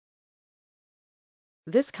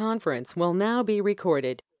This conference will now be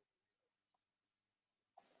recorded.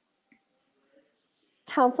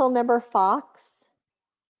 Councilmember Fox,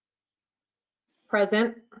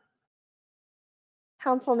 Present.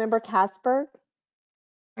 Councilmember Casper,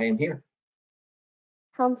 I am here.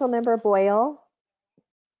 Councilmember Boyle,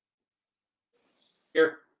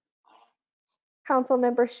 Here.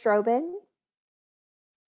 Councilmember Strobin,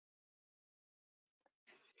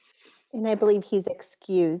 and I believe he's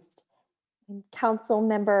excused. And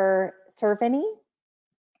Councilmember Cerveny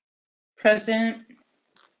Present.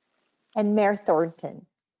 and Mayor Thornton.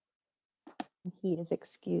 He is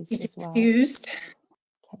excused He's as well. excused.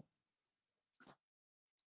 Okay.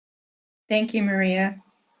 Thank you, Maria.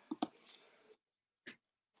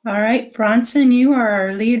 All right, Bronson, you are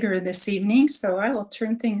our leader this evening, so I will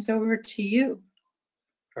turn things over to you.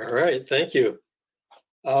 All right, thank you.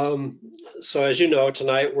 So as you know,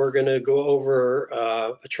 tonight we're going to go over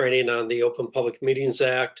a training on the Open Public Meetings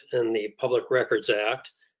Act and the Public Records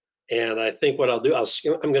Act. And I think what I'll do,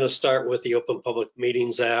 I'm going to start with the Open Public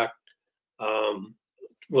Meetings Act.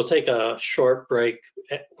 We'll take a short break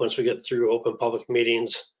once we get through open public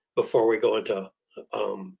meetings before we go into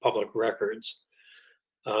public records.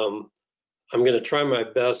 I'm going to try my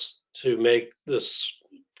best to make this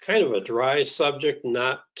kind of a dry subject,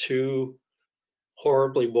 not too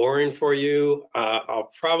horribly boring for you.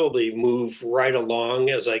 I'll probably move right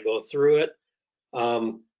along as I go through it,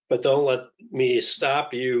 but don't let me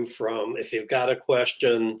stop you from, if you've got a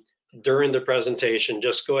question during the presentation,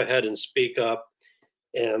 just go ahead and speak up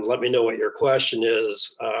and let me know what your question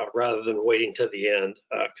is rather than waiting to the end,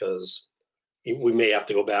 because we may have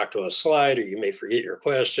to go back to a slide or you may forget your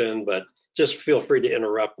question, but just feel free to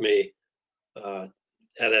interrupt me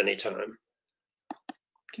at any time.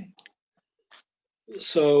 Okay.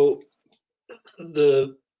 So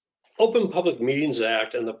the Open Public Meetings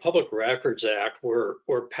Act and the Public Records Act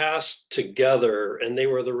were passed together, and they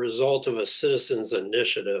were the result of a citizens'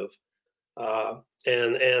 initiative.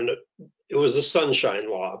 And it was the Sunshine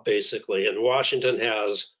Law, basically. And Washington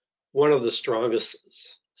has one of the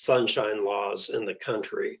strongest sunshine laws in the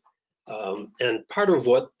country. And part of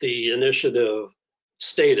what the initiative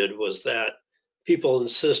stated was that people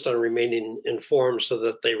insist on remaining informed so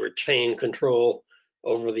that they retain control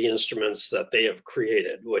over the instruments that they have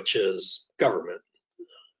created, which is government.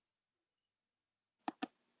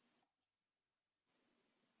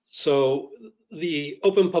 So the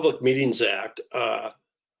Open Public Meetings Act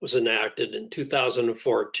was enacted in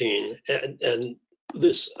 2014, and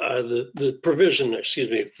this the provision,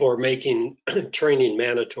 for making training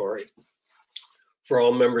mandatory for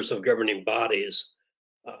all members of governing bodies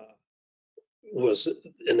was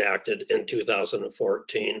enacted in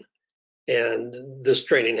 2014. And this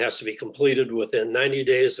training has to be completed within 90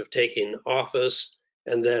 days of taking office,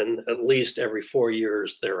 and then at least every 4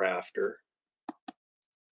 years thereafter.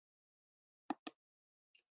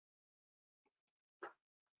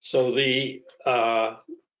 So the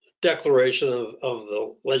declaration of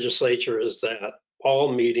the legislature is that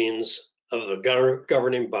all meetings of the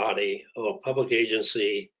governing body of a public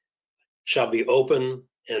agency shall be open,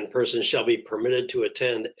 and persons shall be permitted to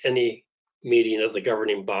attend any meeting of the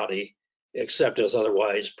governing body except as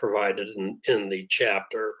otherwise provided in the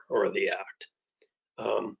chapter or the act.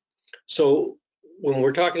 So when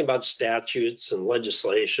we're talking about statutes and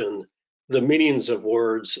legislation, the meanings of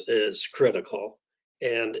words is critical.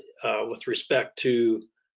 And with respect to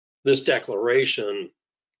this declaration,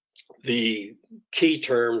 the key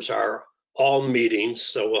terms are all meetings.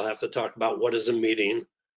 So we'll have to talk about what is a meeting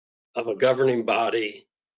of a governing body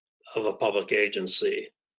of a public agency.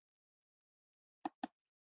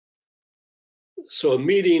 So a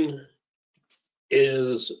meeting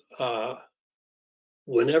is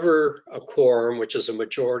whenever a quorum, which is a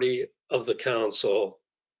majority of the council,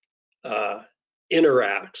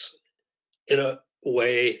 interacts in a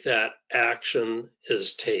way that action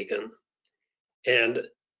is taken. And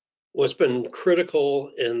what's been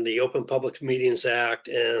critical in the Open Public Meetings Act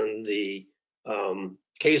and the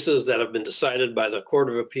cases that have been decided by the Court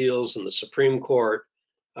of Appeals and the Supreme Court,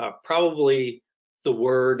 probably the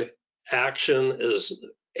word action is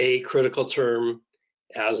a critical term,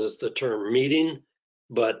 as is the term meeting,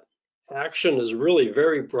 but action is really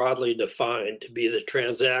very broadly defined to be the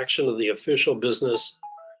transaction of the official business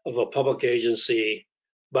of a public agency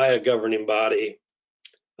by a governing body,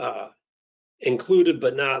 included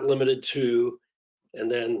but not limited to,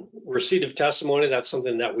 and then receipt of testimony. That's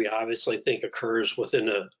something that we obviously think occurs within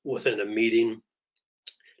a meeting.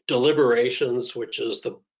 Deliberations, which is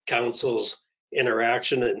the council's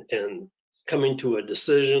interaction and coming to a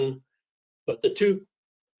decision. But the two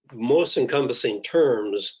most encompassing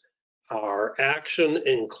terms Our action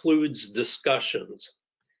includes discussions.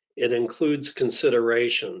 It includes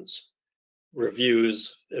considerations,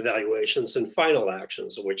 reviews, evaluations, and final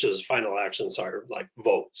actions, which is final actions are like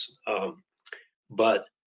votes. But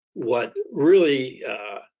what really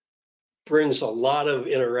brings a lot of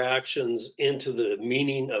interactions into the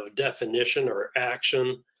meaning of definition or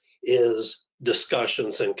action is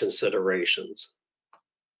discussions and considerations.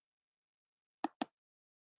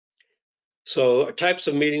 So types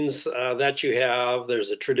of meetings that you have,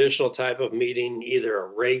 there's a traditional type of meeting, either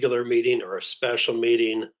a regular meeting or a special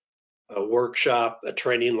meeting, a workshop, a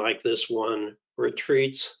training like this one,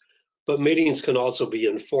 retreats. But meetings can also be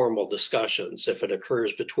informal discussions if it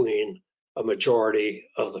occurs between a majority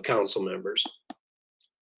of the council members.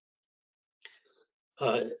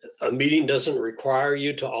 A meeting doesn't require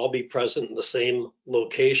you to all be present in the same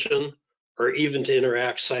location or even to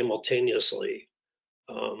interact simultaneously.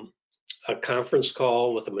 A conference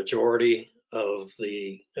call with a majority of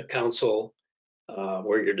the council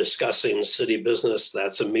where you're discussing city business,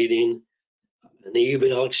 that's a meeting. An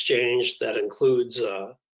email exchange that includes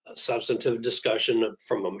a substantive discussion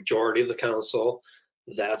from a majority of the council,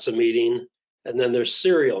 that's a meeting. And then there's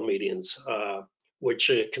serial meetings,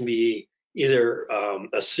 which can be either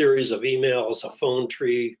a series of emails, a phone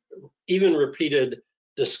tree, even repeated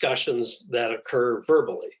discussions that occur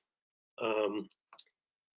verbally.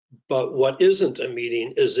 But what isn't a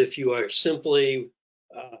meeting is if you are simply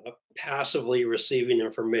passively receiving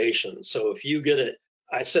information. So if you get it,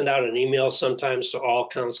 I send out an email sometimes to all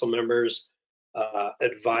council members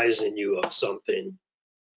advising you of something.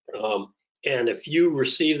 And if you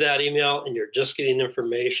receive that email and you're just getting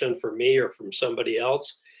information from me or from somebody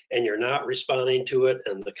else, and you're not responding to it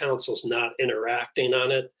and the council's not interacting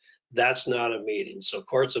on it, that's not a meeting. So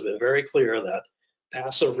courts have been very clear that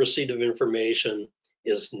passive receipt of information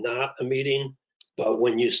is not a meeting, but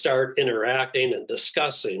when you start interacting and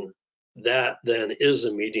discussing, that then is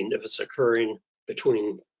a meeting if it's occurring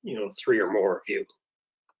between, you know, 3 or more of you.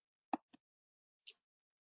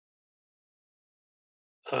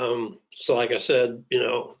 So like I said, you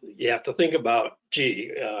know, you have to think about,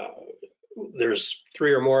 gee, there's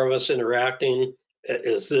 3 or more of us interacting.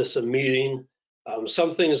 Is this a meeting?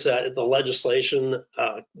 Some things that the legislation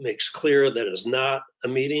makes clear that is not a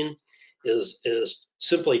meeting is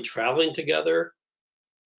simply traveling together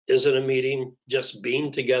isn't a meeting. Just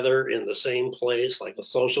being together in the same place, like a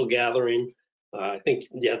social gathering. I think,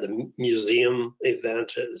 yeah, the museum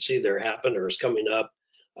event, it's either happened or is coming up.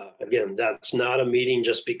 Again, that's not a meeting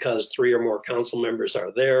just because 3 or more council members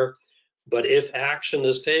are there. But if action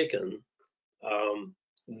is taken,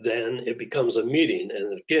 then it becomes a meeting.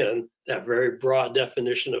 And again, that very broad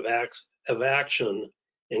definition of action,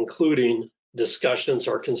 including discussions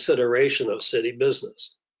or consideration of city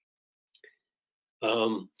business.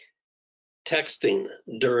 Texting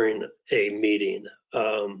during a meeting.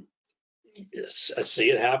 I see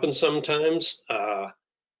it happen sometimes.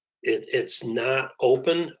 It's not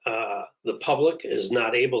open. The public is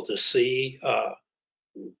not able to see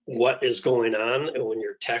what is going on when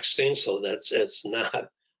you're texting, so it's not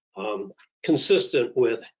consistent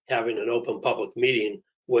with having an open public meeting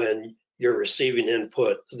when you're receiving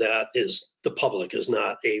input that is the public is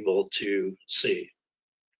not able to see.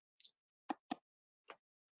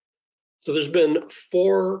 So there's been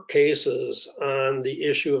 4 cases on the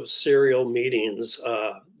issue of serial meetings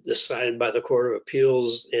decided by the Court of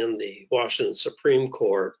Appeals and the Washington Supreme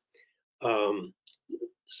Court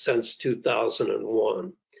since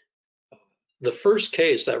 2001. The first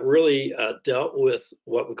case that really dealt with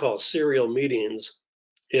what we call serial meetings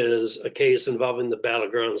is a case involving the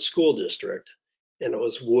Battleground School District, and it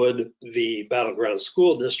was Wood v. Battleground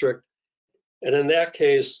School District. And in that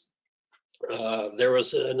case, there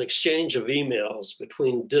was an exchange of emails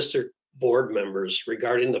between district board members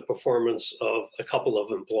regarding the performance of a couple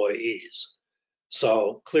of employees.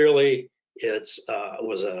 So clearly it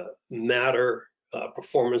was a matter,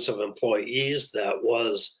 performance of employees that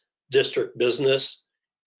was district business.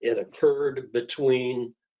 It occurred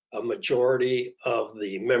between a majority of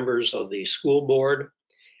the members of the school board.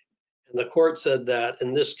 And the court said that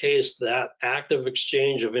in this case, that active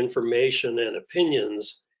exchange of information and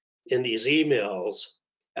opinions in these emails,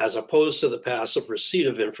 as opposed to the passive receipt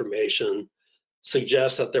of information,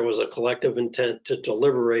 suggests that there was a collective intent to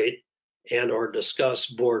deliberate and or discuss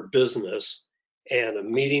board business, and a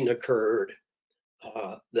meeting occurred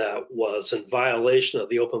that was in violation of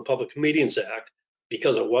the Open Public Meetings Act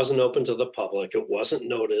because it wasn't open to the public, it wasn't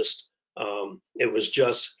noticed, it was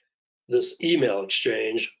just this email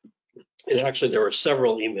exchange. And actually there were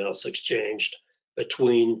several emails exchanged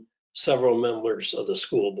between several members of the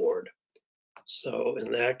school board. So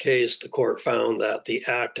in that case, the court found that the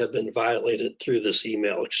act had been violated through this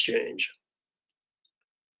email exchange.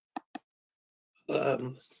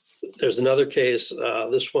 There's another case.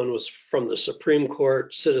 This one was from the Supreme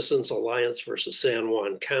Court, Citizens Alliance versus San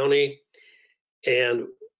Juan County. And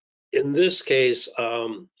in this case,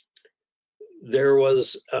 there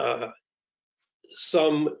was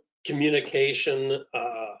some communication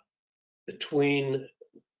between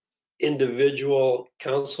individual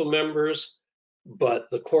council members, but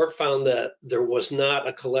the court found that there was not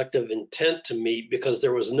a collective intent to meet because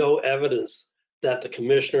there was no evidence that the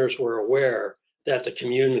commissioners were aware that the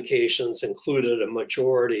communications included a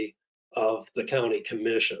majority of the county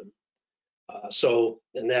commission. So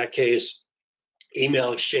in that case,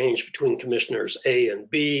 email exchange between commissioners A and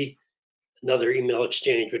B, another email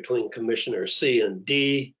exchange between commissioners C and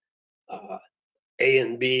D. A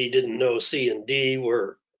and B didn't know C and D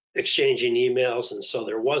were exchanging emails, and so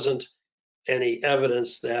there wasn't any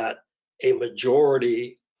evidence that a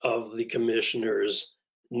majority of the commissioners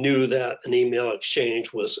knew that an email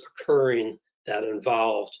exchange was occurring that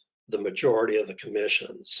involved the majority of the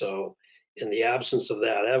commission. So in the absence of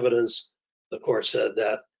that evidence, the court said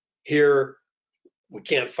that here we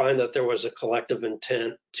can't find that there was a collective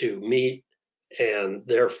intent to meet, and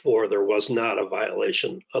therefore there was not a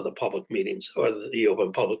violation of the public meetings or the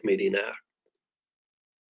Open Public Meeting Act.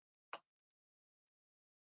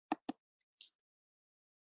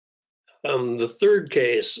 The third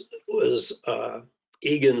case was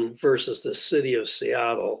Egan versus the City of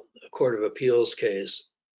Seattle, a Court of Appeals case.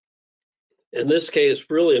 And this case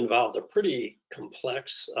really involved a pretty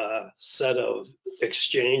complex set of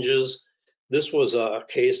exchanges. This was a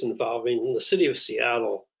case involving the City of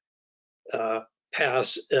Seattle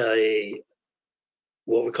passed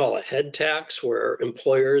what we call a head tax, where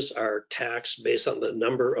employers are taxed based on the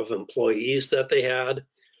number of employees that they had.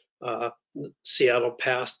 Seattle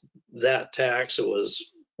passed that tax. It was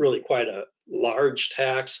really quite a large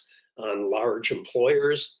tax on large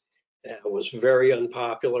employers. It was very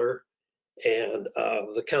unpopular, and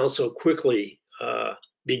the council quickly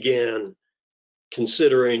began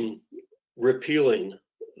considering repealing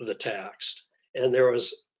the tax. And there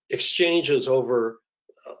was exchanges over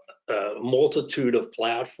a multitude of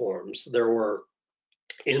platforms. There were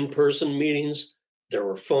in-person meetings, there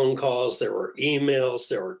were phone calls, there were emails,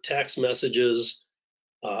 there were text messages.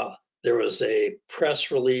 There was a press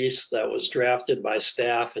release that was drafted by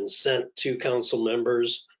staff and sent to council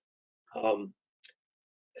members. And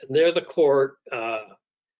there the court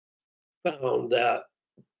found that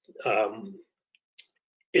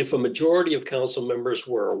if a majority of council members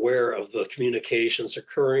were aware of the communications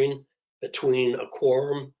occurring between a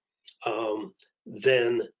quorum,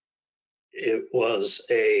 then it was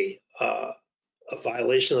a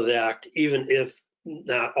violation of the act, even if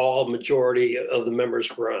not all majority of the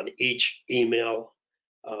members were on each email.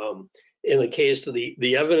 In the case of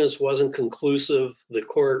the evidence wasn't conclusive, the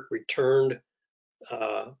court returned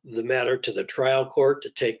the matter to the trial court to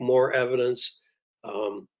take more evidence.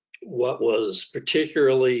 What was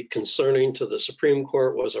particularly concerning to the Supreme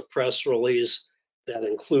Court was a press release that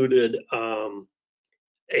included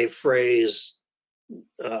a phrase,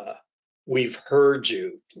 "We've heard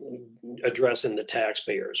you," addressing the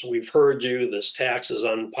taxpayers. "We've heard you, this tax is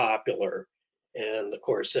unpopular." And the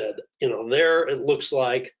court said, there it looks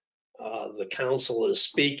like the council is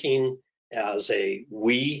speaking as a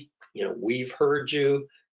we, we've heard you.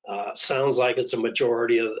 Sounds like it's a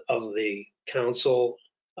majority of the council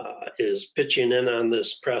is pitching in on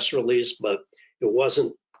this press release, but it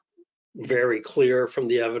wasn't very clear from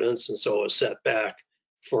the evidence, and so it was set back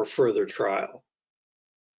for further trial.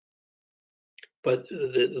 But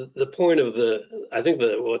the point of I think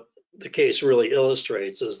that what the case really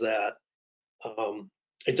illustrates is that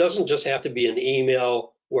it doesn't just have to be an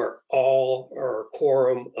email where all or a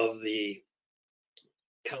quorum of the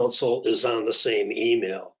council is on the same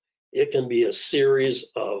email. It can be a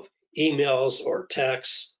series of emails or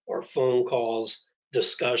texts or phone calls,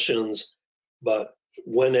 discussions, but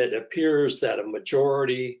when it appears that a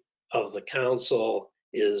majority of the council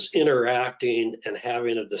is interacting and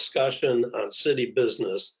having a discussion on city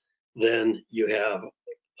business, then you have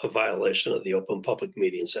a violation of the Open Public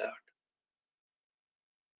Meetings Act.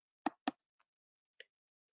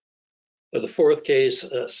 For the fourth case,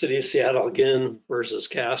 City of Seattle again versus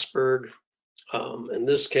Casberg. In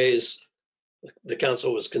this case, the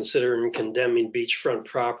council was considering condemning beachfront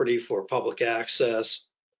property for public access.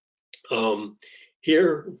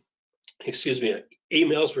 Here,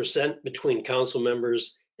 emails were sent between council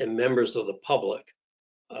members and members of the public,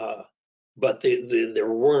 but there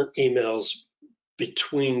weren't emails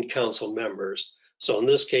between council members. So in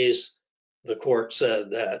this case, the court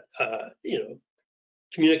said that,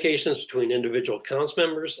 communications between individual council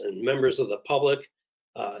members and members of the public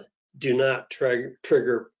do not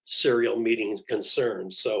trigger serial meeting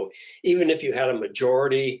concerns. So even if you had a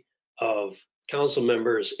majority of council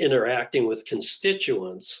members interacting with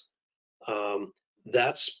constituents,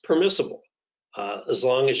 that's permissible, as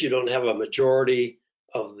long as you don't have a majority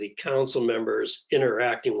of the council members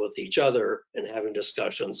interacting with each other and having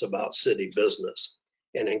discussions about city business.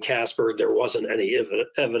 And in Casper, there wasn't any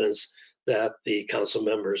evidence that the council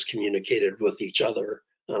members communicated with each other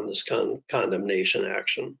on this condemnation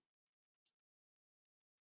action.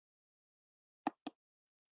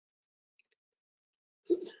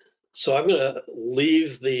 So I'm going to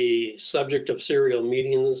leave the subject of serial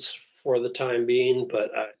meetings for the time being,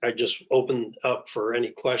 but I just open up for any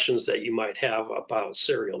questions that you might have about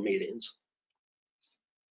serial meetings.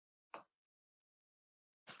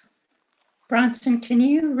 Bronson, can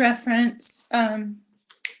you reference the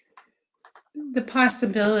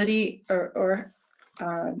possibility or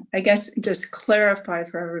I guess just clarify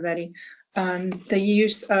for everybody the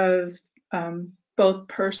use of both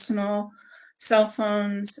personal cell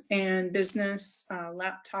phones and business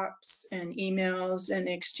laptops and emails and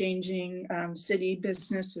exchanging city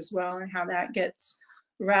business as well, and how that gets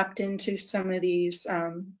wrapped into some of these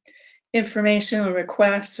informational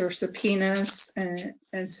requests or subpoenas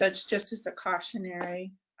and such, just as a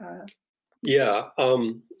cautionary. Yeah,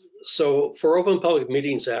 so for Open Public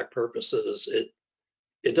Meetings Act purposes,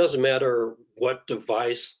 it doesn't matter what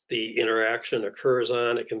device the interaction occurs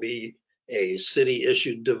on. It can be a city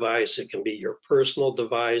issued device, it can be your personal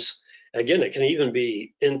device. Again, it can even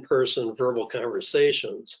be in-person verbal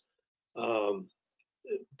conversations.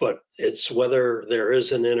 But it's whether there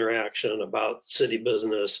is an interaction about city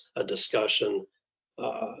business, a discussion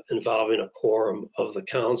involving a quorum of the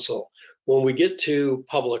council. When we get to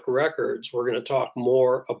public records, we're going to talk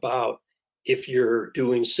more about if you're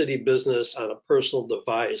doing city business on a personal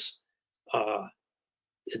device,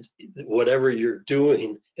 whatever you're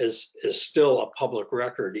doing is still a public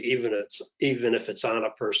record, even if it's on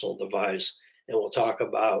a personal device. And we'll talk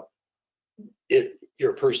about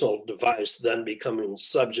your personal device then becoming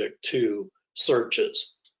subject to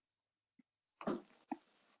searches.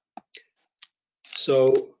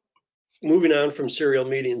 So moving on from serial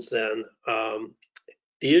meetings then,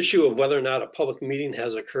 the issue of whether or not a public meeting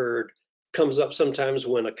has occurred comes up sometimes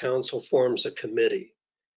when a council forms a committee,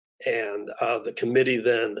 and the committee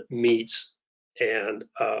then meets, and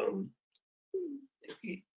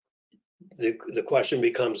the question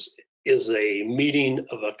becomes, is a meeting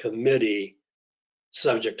of a committee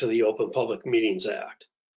subject to the Open Public Meetings Act?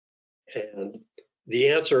 And the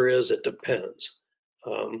answer is it depends.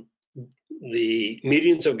 The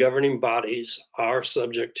meetings of governing bodies are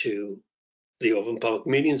subject to the Open Public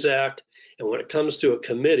Meetings Act. And when it comes to a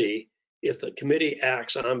committee, if the committee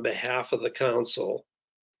acts on behalf of the council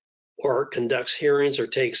or conducts hearings or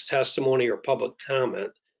takes testimony or public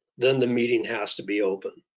comment, then the meeting has to be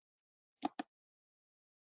open.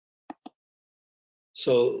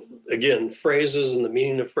 So again, phrases and the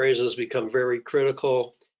meaning of phrases become very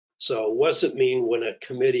critical. So what does it mean when a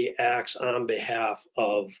committee acts on behalf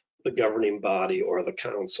of the governing body or the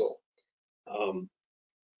council?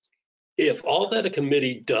 If all that a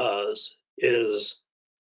committee does is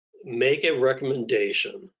make a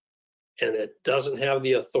recommendation and it doesn't have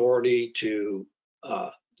the authority to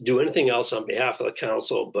do anything else on behalf of the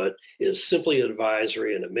council, but is simply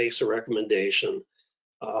advisory and it makes a recommendation,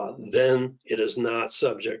 then it is not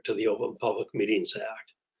subject to the Open Public Meetings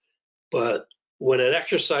Act. But when it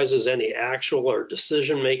exercises any actual or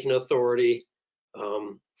decision-making authority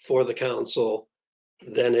for the council,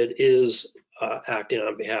 then it is acting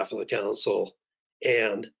on behalf of the council,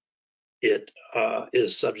 and it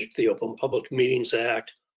is subject to the Open Public Meetings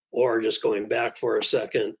Act. Or just going back for a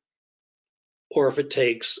second, or if it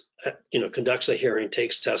takes, conducts a hearing,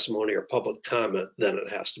 takes testimony or public comment, then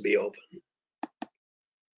it has to be open.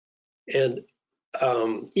 And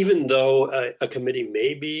even though a committee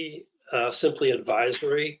may be simply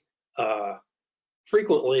advisory,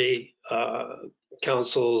 frequently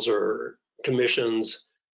councils or commissions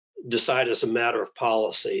decide as a matter of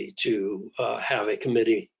policy to have a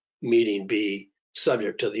committee meeting be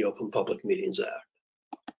subject to the Open Public Meetings Act.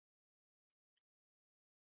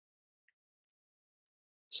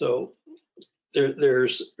 So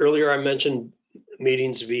there's, earlier I mentioned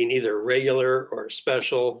meetings being either regular or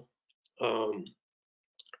special. A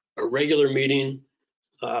regular meeting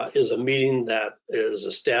is a meeting that is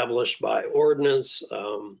established by ordinance,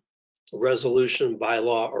 resolution,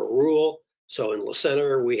 bylaw, or rule. So in La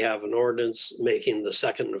Center, we have an ordinance making the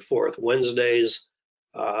second and fourth Wednesdays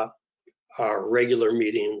our are regular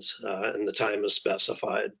meetings and the time is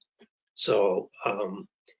specified. So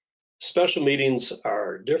special meetings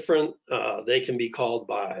are different. They can be called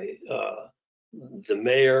by the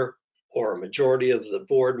mayor or a majority of the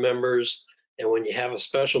board members. And when you have a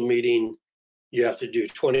special meeting, you have to do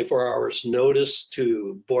 24 hours notice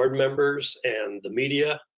to board members and the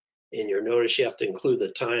media. In your notice, you have to include the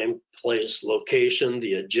time, place, location,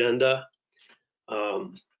 the agenda.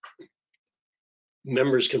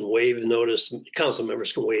 Members can waive notice, council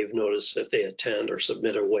members can waive notice if they attend or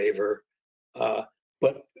submit a waiver.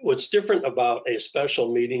 But what's different about a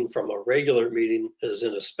special meeting from a regular meeting is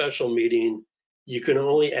in a special meeting, you can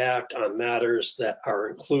only act on matters that are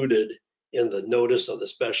included in the notice of the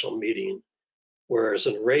special meeting. Whereas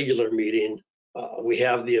in a regular meeting, we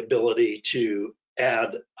have the ability to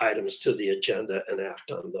add items to the agenda and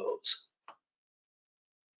act on those.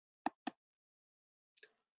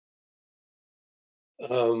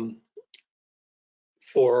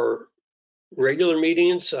 For regular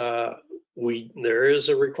meetings, there is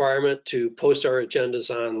a requirement to post our agendas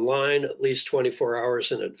online at least 24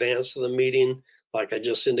 hours in advance of the meeting. Like I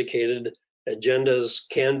just indicated, agendas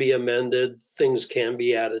can be amended, things can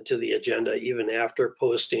be added to the agenda even after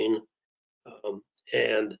posting,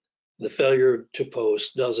 and the failure to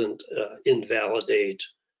post doesn't invalidate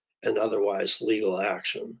an otherwise legal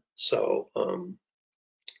action. So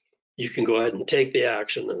you can go ahead and take the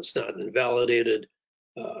action and it's not invalidated,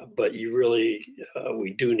 but you really,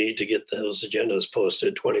 we do need to get those agendas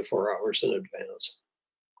posted 24 hours in advance.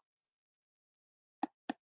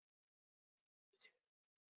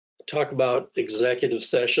 Talk about executive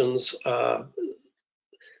sessions.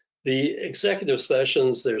 The executive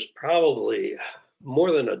sessions, there's probably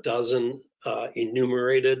more than a dozen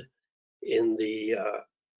enumerated in the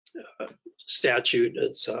statute.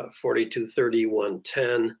 It's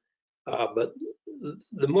 423110. But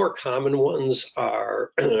the more common ones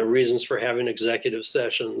are reasons for having executive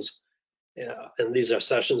sessions. And these are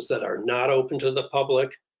sessions that are not open to the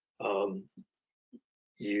public.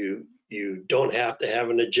 You don't have to have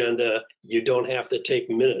an agenda. You don't have to take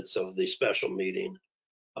minutes of the special meeting.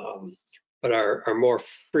 But our more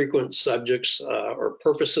frequent subjects or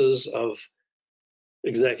purposes of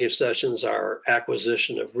executive sessions are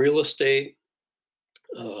acquisition of real estate,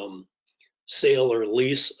 sale or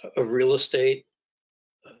lease of real estate,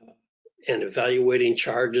 and evaluating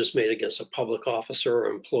charges made against a public officer or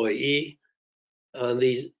employee. On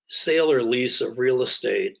the sale or lease of real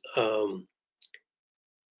estate,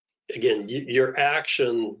 again, your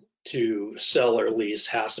action to sell or lease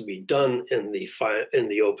has to be done in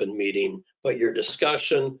the open meeting, but your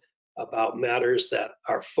discussion about matters that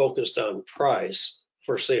are focused on price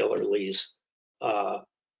for sale or lease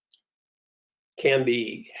can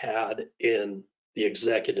be had in the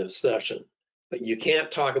executive session. But you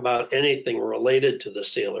can't talk about anything related to the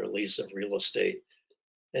sale or lease of real estate.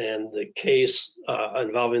 And the case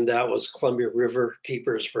involving that was Columbia River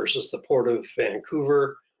Keepers versus the Port of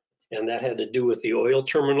Vancouver. And that had to do with the oil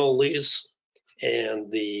terminal lease. And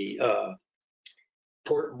the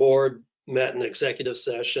port board met in executive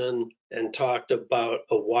session and talked about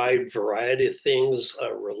a wide variety of things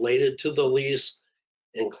related to the lease,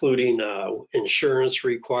 including insurance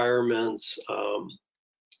requirements,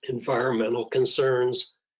 environmental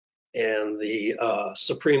concerns. And the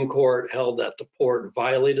Supreme Court held that the port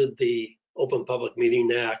violated the Open Public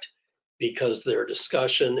Meeting Act because their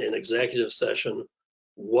discussion in executive session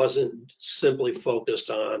wasn't simply focused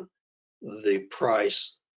on the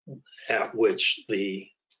price at which the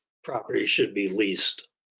property should be leased.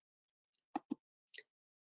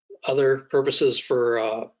 Other purposes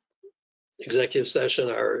for executive session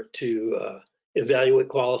are to evaluate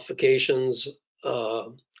qualifications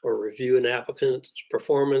or review an applicant's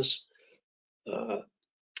performance,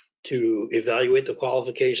 to evaluate the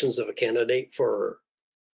qualifications of a candidate for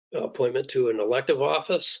appointment to an elective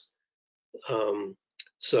office.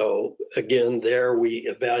 So again, there we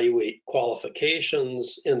evaluate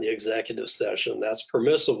qualifications in the executive session. That's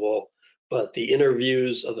permissible, but the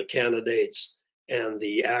interviews of the candidates and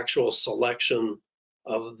the actual selection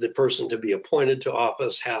of the person to be appointed to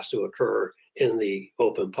office has to occur in the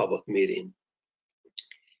open public meeting.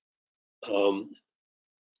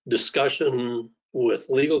 Discussion with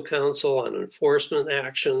legal counsel on enforcement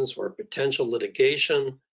actions or potential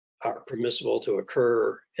litigation are permissible to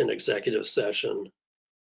occur in executive session.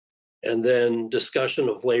 And then discussion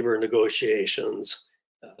of labor negotiations.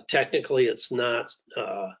 Technically, it's not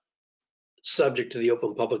subject to the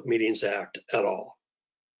Open Public Meetings Act at all.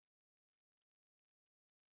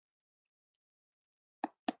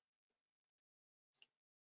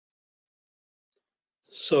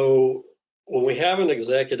 So when we have an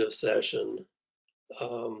executive session,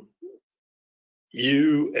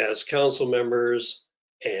 you as council members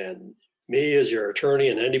and me as your attorney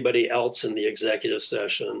and anybody else in the executive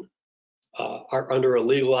session are under a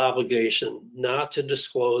legal obligation not to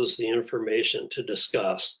disclose the information to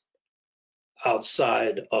discuss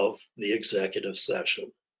outside of the executive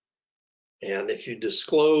session. And if you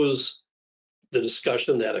disclose the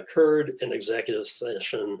discussion that occurred in executive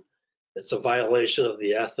session, it's a violation of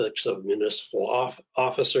the ethics of municipal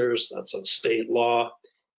officers. That's a state law.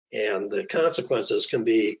 And the consequences can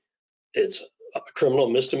be, it's a criminal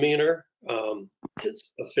misdemeanor,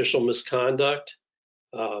 it's official misconduct,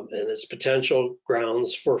 and it's potential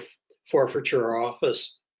grounds for forfeiture of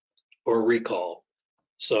office or recall.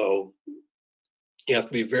 So you have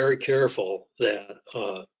to be very careful that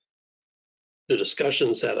the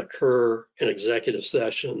discussions that occur in executive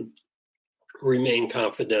session remain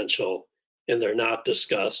confidential and they're not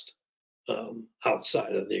discussed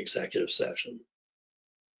outside of the executive session.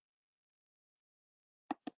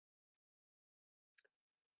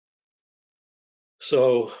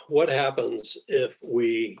 So what happens if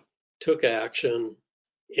we took action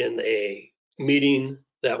in a meeting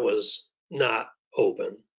that was not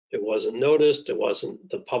open? It wasn't noticed,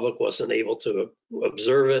 the public wasn't able to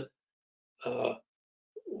observe it.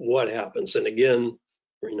 What happens? And again,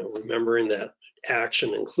 remembering that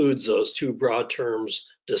action includes those two broad terms,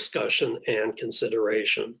 discussion and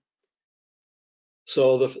consideration.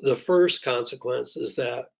 So the first consequence is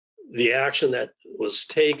that the action that was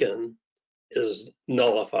taken is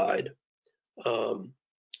nullified.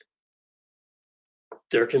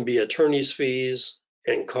 There can be attorney's fees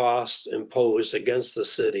and costs imposed against the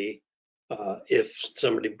city if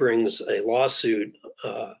somebody brings a lawsuit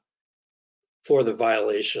for the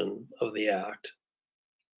violation of the act.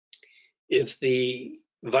 If the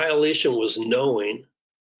violation was knowing,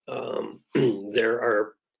 there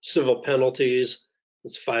are civil penalties.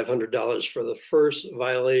 It's $500 for the first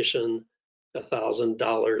violation,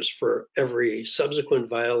 $1,000 for every subsequent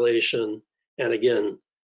violation. And again,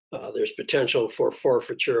 there's potential for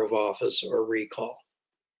forfeiture of office or recall.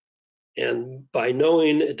 And by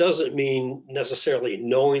knowing, it doesn't mean necessarily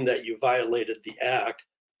knowing that you violated the act,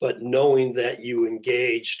 but knowing that you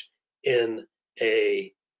engaged in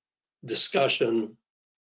a discussion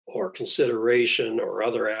or consideration or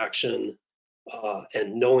other action,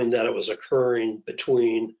 and knowing that it was occurring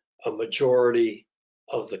between a majority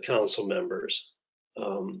of the council members.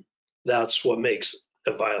 That's what makes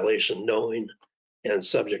a violation knowing and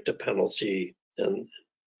subject to penalty and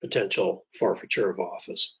potential forfeiture of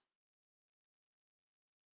office.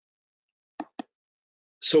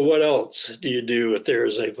 So what else do you do if there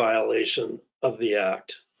is a violation of the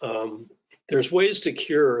act? There's ways to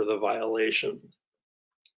cure the violation.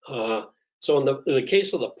 So in the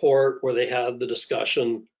case of the port, where they had the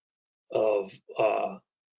discussion of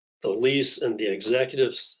the lease in the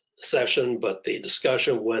executive session, but the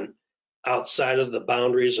discussion went outside of the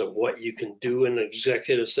boundaries of what you can do in an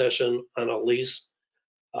executive session on a lease,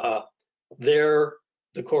 there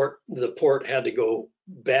the port had to go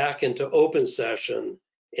back into open session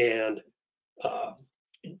and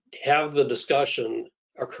have the discussion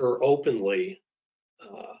occur openly,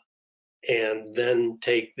 and then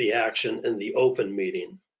take the action in the open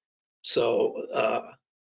meeting. So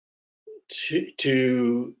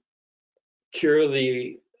to cure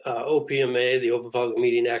the OPMA, the Open Public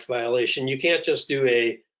Meeting Act violation, you can't just do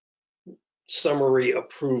a summary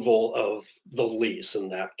approval of the lease in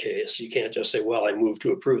that case. You can't just say, well, I move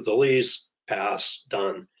to approve the lease, pass,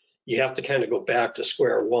 done. You have to kind of go back to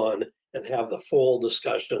square one and have the full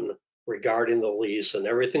discussion regarding the lease and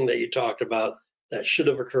everything that you talked about that should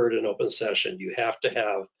have occurred in open session. You have to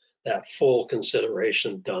have that full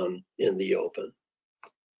consideration done in the open.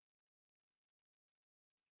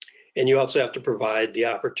 And you also have to provide the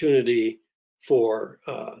opportunity for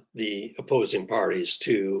the opposing parties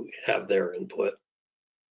to have their input.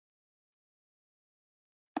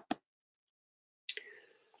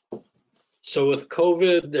 So with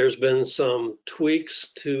COVID, there's been some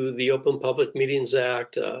tweaks to the Open Public Meetings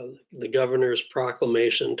Act. The governor's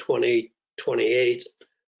proclamation 2028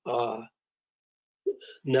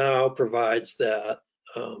 now provides that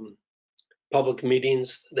public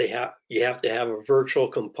meetings, you have to have a virtual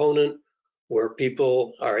component where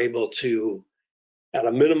people are able to, at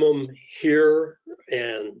a minimum, hear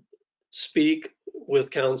and speak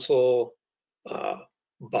with council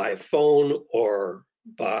by phone or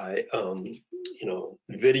by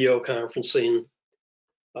video conferencing.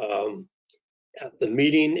 At the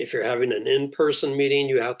meeting, if you're having an in-person meeting,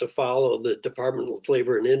 you have to follow the Department of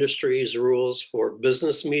Labor and Industries rules for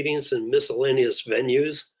business meetings and miscellaneous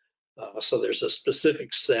venues. So there's a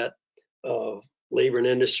specific set of labor and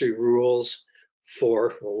industry rules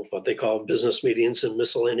for what they call business meetings and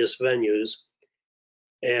miscellaneous venues.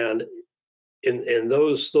 And in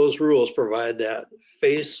those rules provide that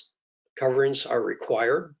face coverings are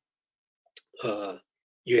required.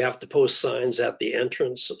 You have to post signs at the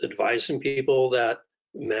entrance advising people that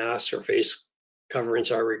masks or face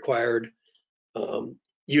coverings are required.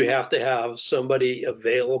 You have to have somebody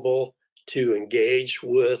available to engage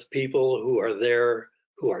with people who are there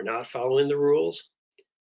who are not following the rules.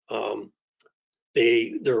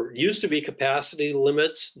 There used to be capacity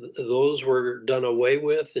limits. Those were done away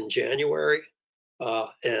with in January,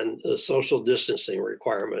 and the social distancing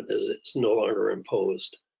requirement is no longer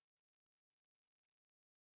imposed.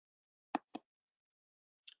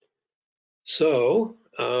 So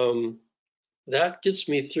that gets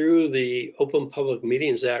me through the Open Public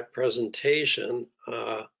Meetings Act presentation.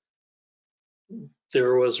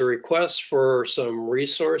 There was a request for some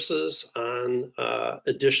resources on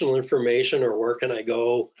additional information, or where can I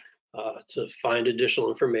go to find additional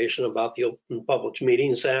information about the Open Public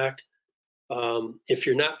Meetings Act. If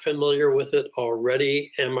you're not familiar with it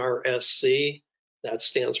already, MRSC, that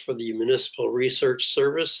stands for the Municipal Research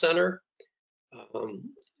Service Center.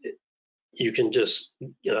 You can just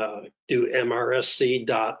do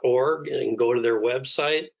mrsc.org and go to their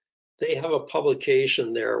website. They have a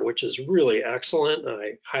publication there, which is really excellent.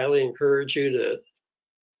 I highly encourage you to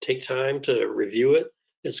take time to review it.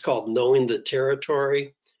 It's called Knowing the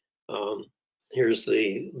Territory. Here's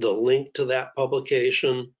the link to that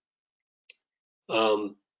publication.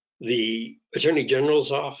 The Attorney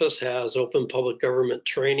General's office has open public government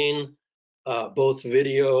training, both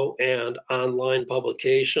video and online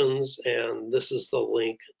publications, and this is the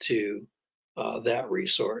link to that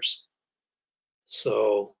resource.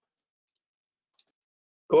 So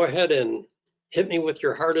go ahead and hit me with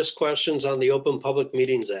your hardest questions on the Open Public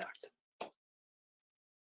Meetings Act.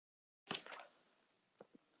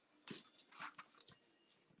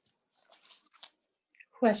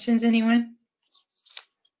 Questions, anyone?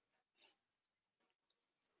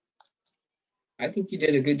 I think you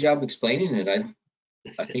did a good job explaining it.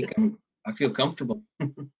 I feel comfortable.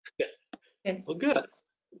 Well, good.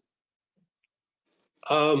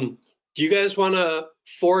 Do you guys want to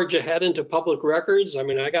forge ahead into public records? I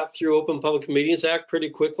mean, I got through Open Public Meetings Act pretty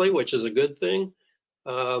quickly, which is a good thing.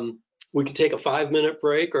 We could take a 5-minute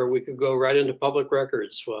break, or we could go right into public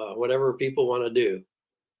records, whatever people want to do.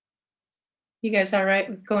 You guys all right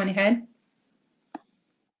with going ahead?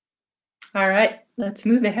 All right, let's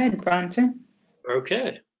move ahead, Bronson.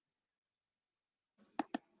 Okay.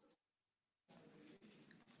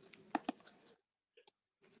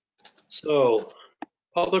 So,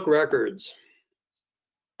 public records.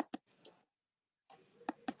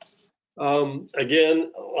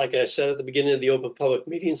 Again, like I said at the beginning of the Open Public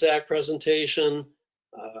Meetings Act presentation,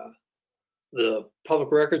 the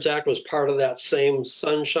Public Records Act was part of that same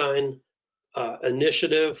Sunshine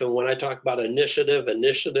initiative. And when I talk about initiative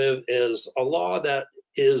is a law that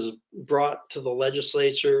is brought to the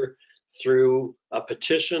legislature through a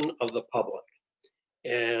petition of the public.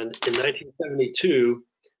 And in 1972,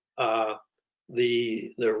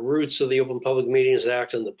 the roots of the Open Public Meetings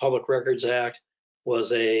Act and the Public Records Act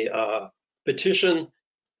was a petition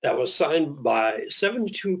that was signed by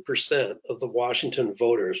 72% of the Washington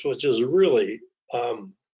voters, which is really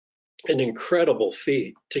an incredible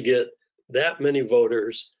feat to get that many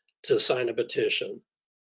voters to sign a petition.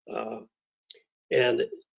 And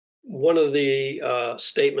one of the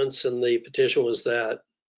statements in the petition was that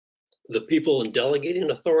the people in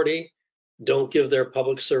delegating authority don't give their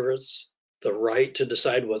public servants the right to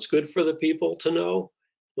decide what's good for the people to know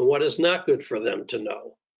and what is not good for them to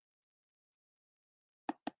know.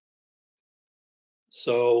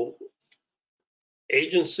 So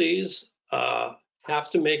agencies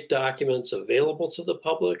have to make documents available to the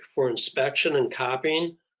public for inspection and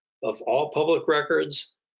copying of all public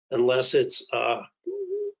records unless it's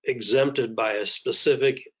exempted by a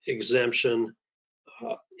specific exemption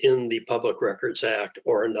in the Public Records Act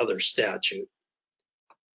or another statute.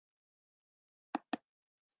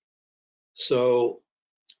 So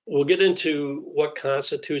we'll get into what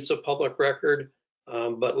constitutes a public record,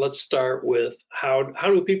 but let's start with how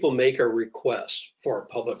do people make a request for a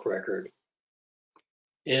public record?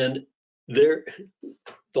 And the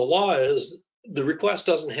law is the request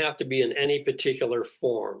doesn't have to be in any particular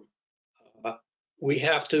form. We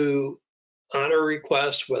have to honor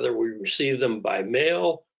requests whether we receive them by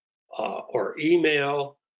mail or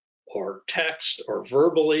email or text or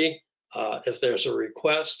verbally. If there's a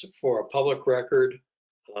request for a public record,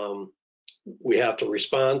 we have to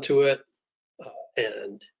respond to it.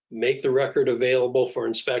 And make the record available for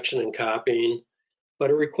inspection and copying, but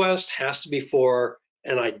a request has to be for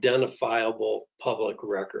an identifiable public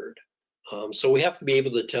record. So we have to be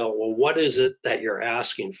able to tell, well, what is it that you're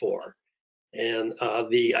asking for? And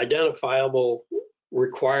the identifiable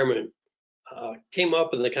requirement came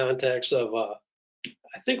up in the context of,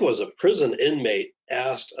 I think it was a prison inmate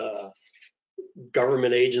asked a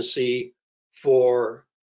government agency for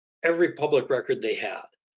every public record they had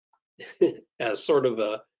as sort of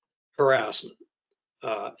a harassment.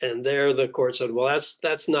 And there the court said, well,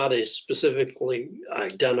 that's not a specifically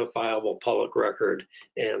identifiable public record,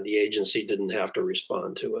 and the agency didn't have to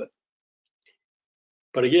respond to it.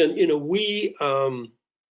 But again, we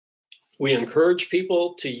encourage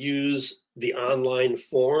people to use the online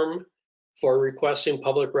form for requesting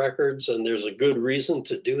public records, and there's a good reason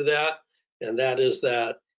to do that, and that is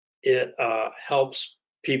that it helps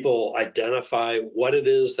people identify what it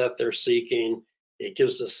is that they're seeking. It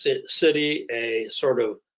gives the city a sort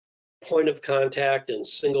of point of contact and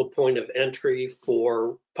single point of entry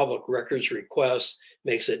for public records requests,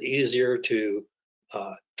 makes it easier to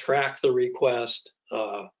track the request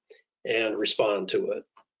and respond to it.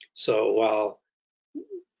 So while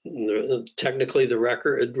technically the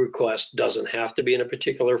record request doesn't have to be in a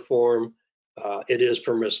particular form, it is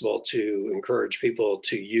permissible to encourage people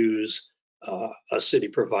to use a city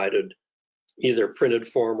provided either printed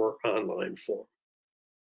form or online form.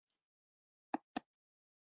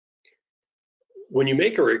 When you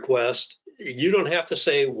make a request, you don't have to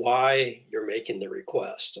say why you're making the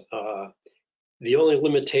request. The only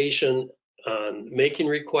limitation on making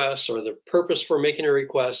requests or the purpose for making a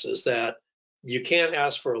request is that you can't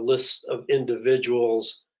ask for a list of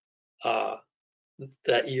individuals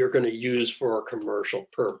that you're going to use for a commercial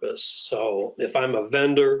purpose. So if I'm a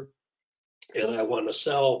vendor and I want to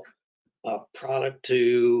sell a product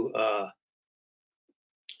to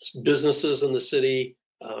businesses in the city,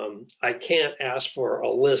 I can't ask for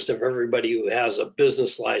a list of everybody who has a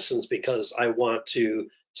business license because I want to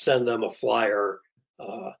send them a flyer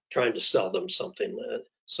trying to sell them something.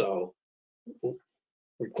 So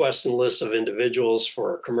requesting lists of individuals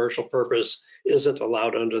for a commercial purpose isn't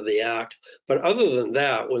allowed under the Act. But other than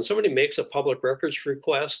that, when somebody makes a public records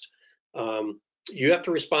request, you have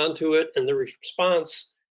to respond to it, and the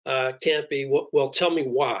response can't be, well, tell me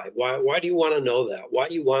why. Why do you want to know that? Why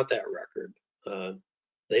do you want that record?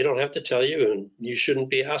 They don't have to tell you, and you shouldn't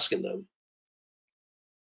be asking them.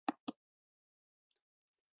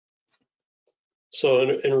 So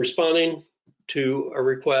in responding to a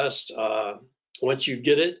request, once you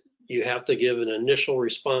get it, you have to give an initial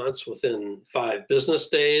response within 5 business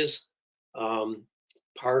days.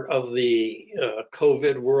 Part of the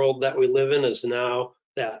COVID world that we live in is now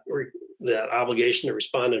that obligation to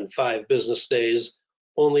respond in 5 business days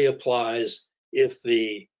only applies if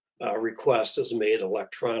the request is made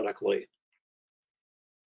electronically.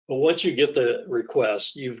 But once you get the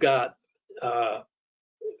request, you've got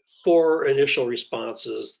 4 initial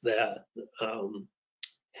responses that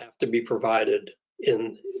have to be provided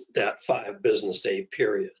in that 5 business day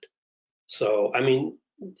period. So, I mean,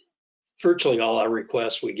 virtually all our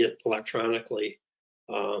requests we get electronically.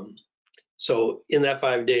 So in that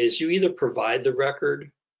 5 days, you either provide the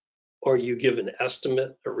record or you give an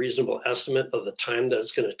estimate, a reasonable estimate of the time that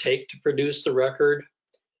it's going to take to produce the record,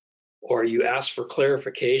 or you ask for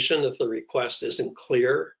clarification if the request isn't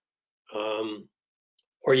clear,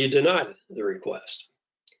 or you deny the request.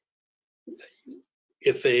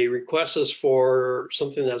 If a request is for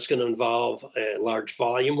something that's going to involve a large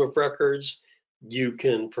volume of records, you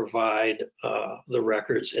can provide the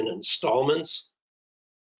records in installments.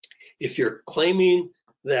 If you're claiming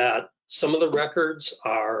that some of the records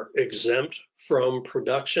are exempt from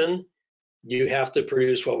production, you have to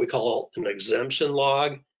produce what we call an exemption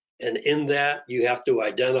log. And in that, you have to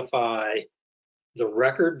identify the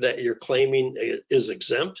record that you're claiming is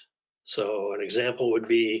exempt. So an example would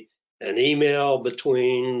be an email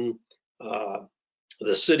between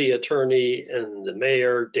the city attorney and the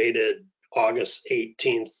mayor dated August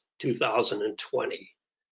 18th, 2020.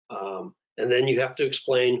 And then you have to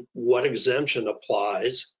explain what exemption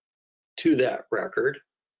applies to that record.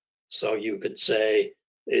 So you could say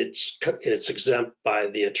it's exempt by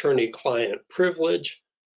the attorney-client privilege,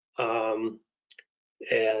 but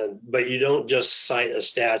you don't just cite a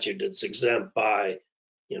statute. It's exempt by,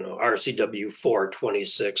 RCW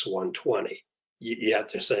 426-120. You have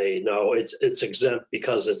to say no. It's exempt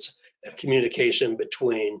because it's a communication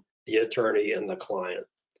between the attorney and the client.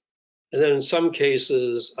 And then in some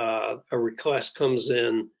cases, a request comes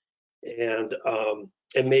in and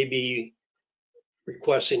it may be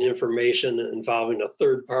requesting information involving a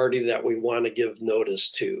third party that we want to give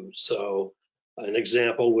notice to. So an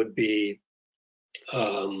example would be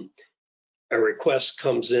a request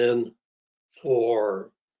comes in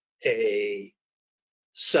for a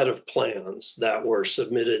set of plans that were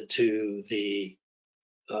submitted to the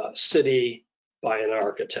city by an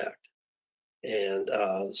architect, and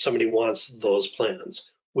somebody wants those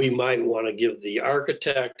plans. We might want to give the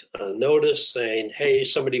architect a notice saying, hey,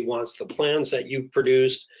 somebody wants the plans that you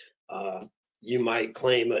produced. You might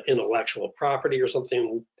claim an intellectual property or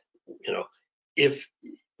something. You know, if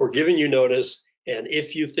we're giving you notice, and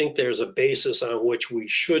if you think there's a basis on which we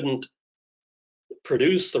shouldn't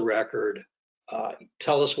produce the record,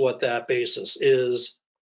 tell us what that basis is,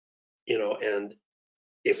 you know, and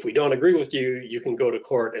if we don't agree with you, you can go to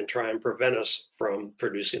court and try and prevent us from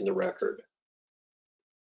producing the record.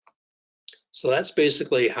 So that's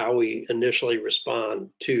basically how we initially respond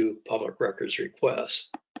to public records requests.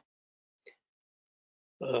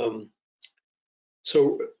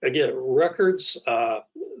 So again, records,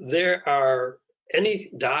 there are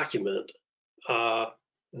any document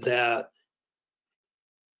that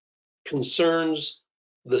concerns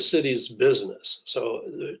the city's business. So,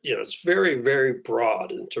 you know, it's very, very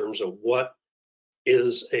broad in terms of what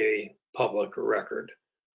is a public record.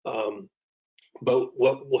 But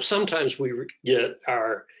what sometimes we get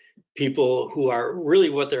are people who are really,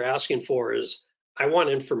 what they're asking for is, I want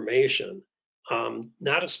information,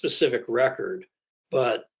 not a specific record,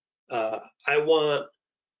 but I want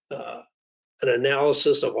an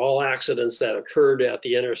analysis of all accidents that occurred at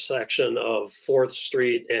the intersection of 4th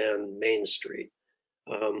Street and Main Street.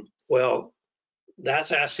 Well,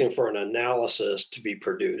 that's asking for an analysis to be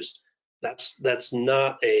produced. That's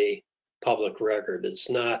not a public record. It's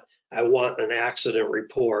not, I want an accident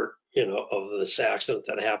report, you know, of this accident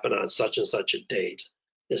that happened on such and such a date.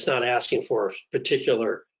 It's not asking for a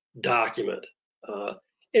particular document.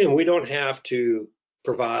 And we don't have to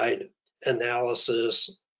provide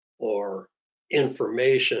analysis or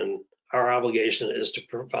information. Our obligation is to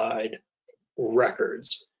provide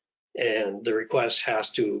records, and the request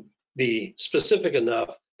has to be specific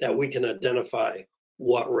enough that we can identify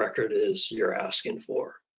what record it is you're asking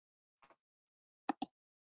for.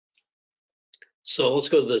 So let's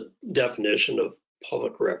go to the definition of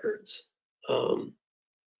public records. Again,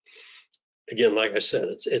 like I said,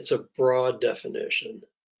 it's a broad definition.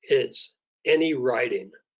 It's any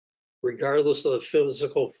writing, regardless of the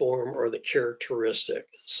physical form or the characteristic.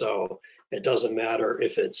 So it doesn't matter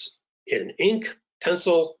if it's in ink,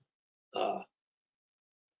 pencil,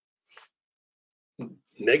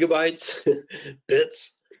 megabytes,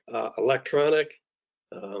 bits, electronic.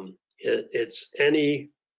 It's any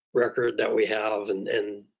record that we have,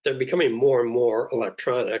 and they're becoming more and more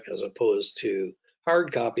electronic as opposed to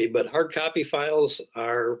hard copy, but hard copy files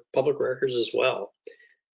are public records as well.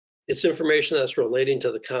 It's information that's relating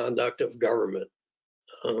to the conduct of government,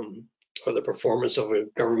 or the performance of a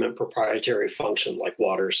government proprietary function like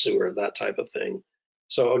water, sewer, that type of thing.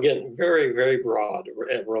 So again, very, very broad,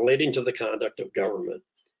 relating to the conduct of government.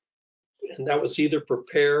 And that was either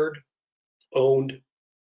prepared, owned,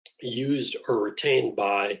 used, or retained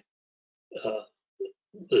by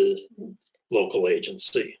the local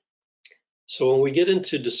agency. So when we get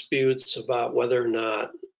into disputes about whether or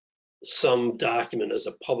not some document is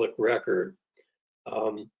a public record,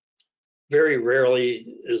 very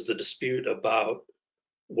rarely is the dispute about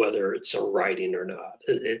whether it's a writing or not.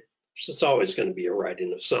 It's always going to be a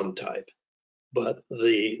writing of some type. But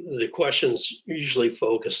the questions usually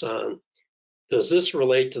focus on, does this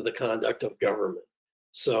relate to the conduct of government?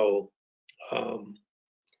 So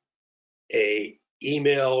a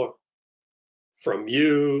email from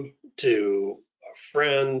you to a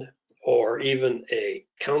friend, or even a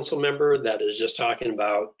council member that is just talking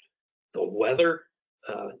about the weather,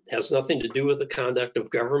 has nothing to do with the conduct of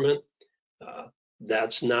government.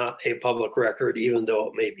 That's not a public record, even though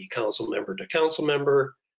it may be council member to council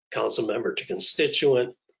member to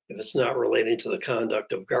constituent. If it's not relating to the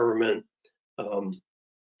conduct of government,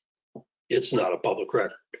 it's not a public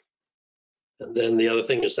record. And then the other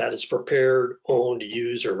thing is that it's prepared, owned,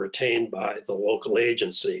 used, or retained by the local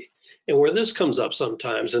agency. And where this comes up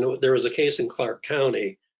sometimes, and there was a case in Clark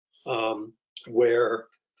County where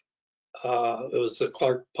it was the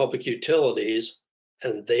Clark Public Utilities,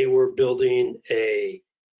 and they were building a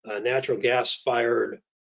natural gas fired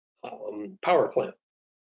power plant.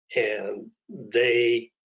 And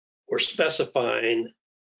they were specifying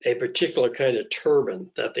a particular kind of turbine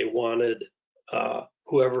that they wanted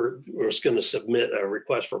whoever was going to submit a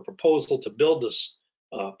request for proposal to build this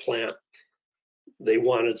plant. they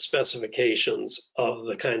wanted specifications of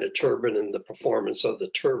the kind of turbine and the performance of the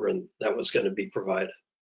turbine that was going to be provided.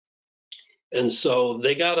 And so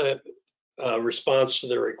they got a response to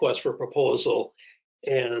their request for proposal,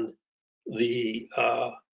 and the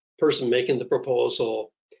person making the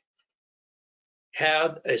proposal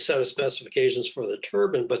had a set of specifications for the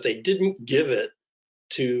turbine, but they didn't give it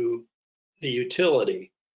to the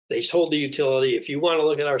utility. They told the utility, if you want to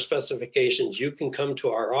look at our specifications, you can come to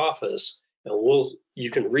our office and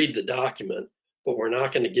you can read the document, but we're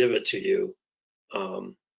not going to give it to you.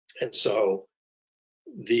 And so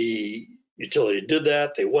the utility did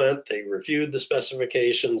that. They went, they reviewed the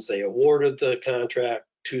specifications, they awarded the contract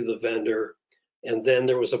to the vendor, and then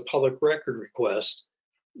there was a public record request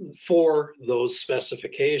for those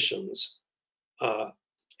specifications.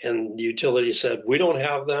 And the utility said, we don't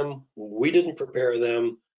have them, we didn't prepare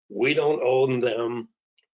them, we don't own them,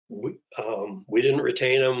 we didn't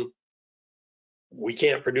retain them, we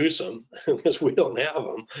can't produce them because we don't have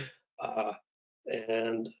them.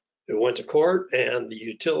 And it went to court, and the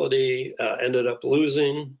utility ended up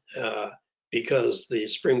losing because the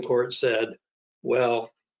Supreme Court said,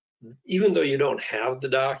 well, even though you don't have the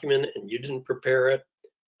document and you didn't prepare it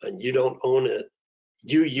and you don't own it,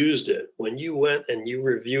 you used it. When you went and you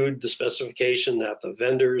reviewed the specification at the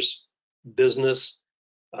vendor's business,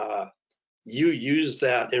 you used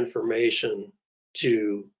that information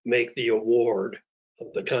to make the award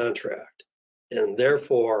of the contract. And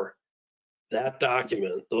therefore, that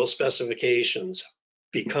document, those specifications,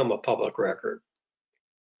 become a public record.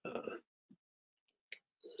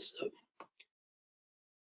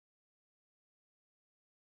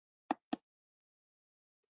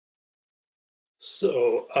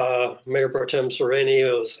 So Mayor Pro Tem Sereni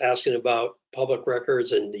was asking about public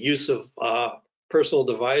records and the use of personal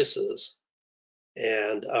devices.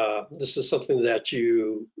 And this is something that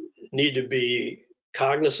you need to be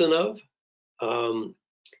cognizant of.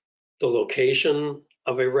 The location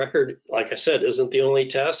of a record, like I said, isn't the only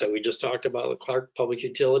test. And we just talked about the Clark Public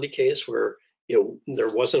Utility case where there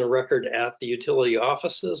wasn't a record at the utility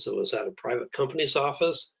offices. It was at a private company's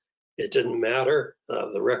office. It didn't matter.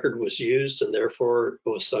 The record was used, and therefore it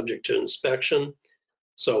was subject to inspection.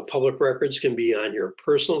 So public records can be on your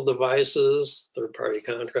personal devices, third-party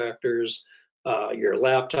contractors, your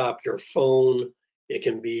laptop, your phone. It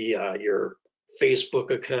can be your Facebook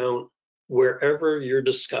account. Wherever you're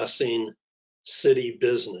discussing city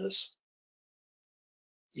business,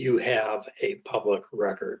 you have a public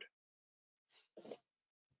record.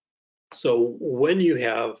 So when you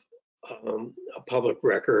have a public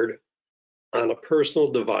record on a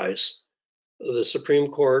personal device, the Supreme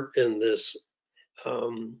Court in this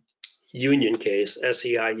union case,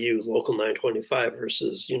 SEIU Local 925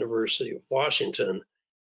 versus University of Washington,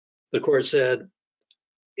 the court said,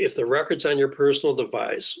 if the record's on your personal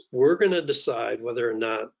device, we're going to decide whether or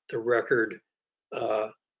not the record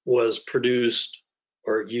was produced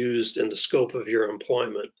or used in the scope of your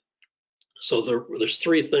employment. So there's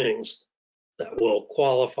three things that will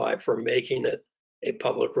qualify for making it a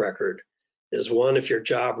public record. Is one, if your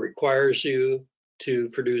job requires you to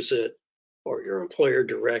produce it, or your employer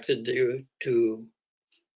directed you to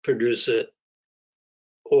produce it,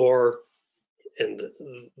 or, and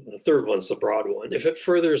the third one's the broad one, if it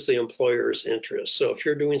furthers the employer's interest. So if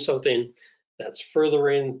you're doing something that's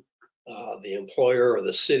furthering the employer or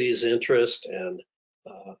the city's interest, and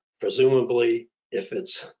presumably if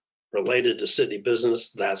it's related to city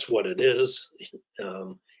business, that's what it is.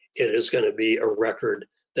 It is going to be a record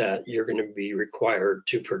that you're going to be required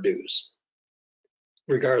to produce,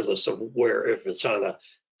 regardless of where, if it's on a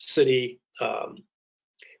city,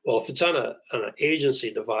 well, if it's on an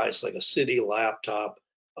agency device like a city laptop,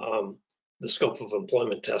 the scope of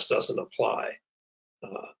employment test doesn't apply.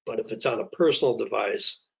 But if it's on a personal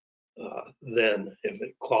device, then if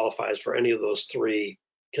it qualifies for any of those three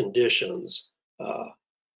conditions,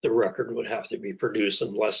 the record would have to be produced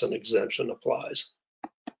unless an exemption applies.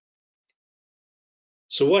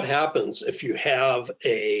 So what happens if you have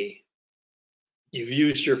you've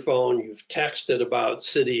used your phone, you've texted about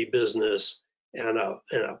city business, and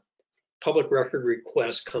a public record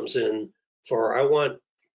request comes in for, I want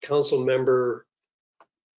council member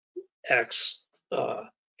X,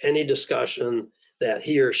 any discussion that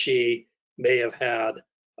he or she may have had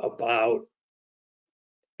about,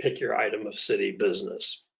 pick your item of city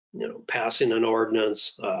business, passing an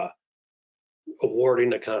ordinance,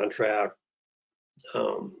 awarding a contract,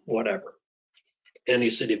 whatever, any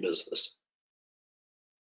city business.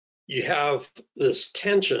 You have this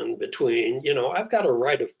tension between, I've got a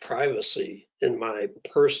right of privacy in my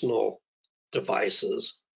personal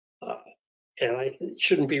devices, and I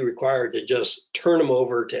shouldn't be required to just turn them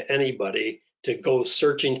over to anybody to go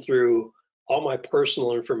searching through all my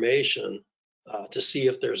personal information to see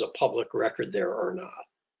if there's a public record there or not.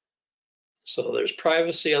 So there's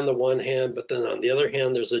privacy on the one hand, but then on the other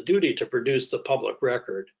hand, there's a duty to produce the public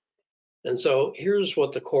record. And so here's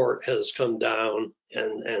what the court has come down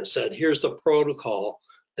and said, here's the protocol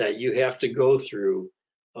that you have to go through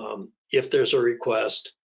if there's a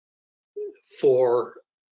request for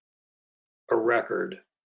a record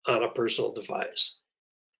on a personal device.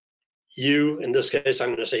 You, in this case, I'm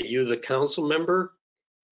going to say you, the council member,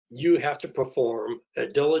 you have to perform a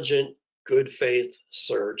diligent, good faith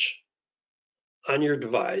search on your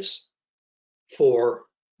device for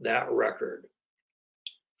that record.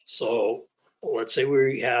 So let's say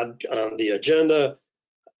we had on the agenda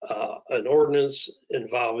an ordinance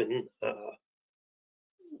involving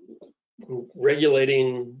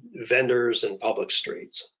regulating vendors in public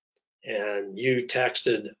streets. And you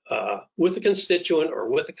texted with a constituent or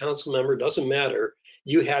with a council member, doesn't matter,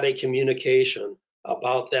 you had a communication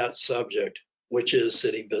about that subject, which is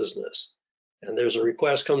city business. And there's a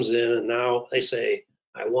request comes in, and now they say,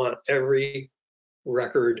 I want every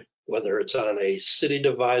record, whether it's on a city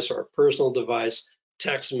device or a personal device,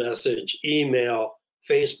 text message, email,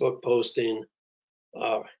 Facebook posting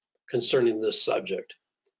concerning this subject.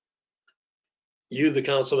 You, the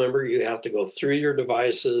council member, you have to go through your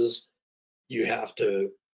devices. You have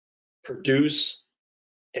to produce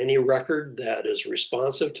any record that is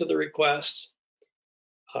responsive to the request.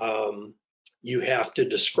 You have to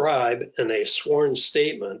describe in a sworn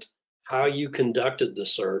statement how you conducted the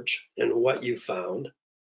search and what you found.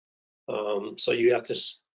 So you have to,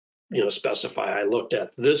 specify, I looked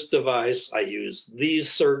at this device, I used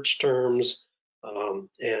these search terms,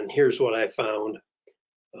 and here's what I found.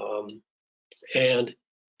 And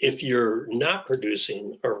if you're not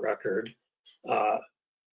producing a record,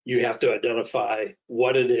 you have to identify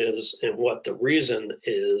what it is and what the reason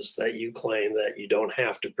is that you claim that you don't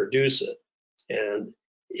have to produce it. And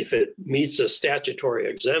if it meets a statutory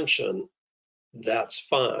exemption, that's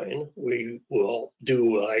fine. We will do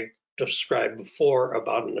what I described before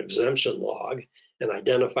about an exemption log and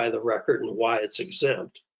identify the record and why it's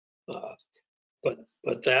exempt.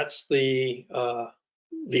 But that's the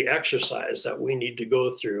exercise that we need to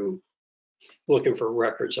go through looking for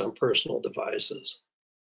records on personal devices.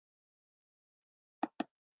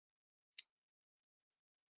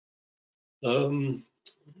 The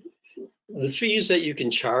fees that you can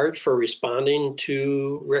charge for responding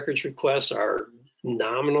to records requests are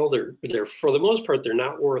nominal. They're for the most part, they're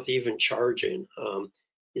not worth even charging.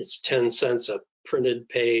 It's 10 cents a printed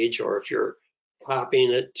page, or if you're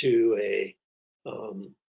copying it to a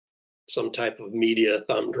some type of media,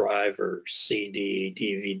 thumb drive or CD,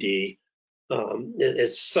 DVD.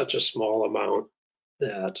 It's such a small amount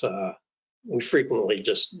that we frequently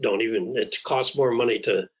just don't even, it costs more money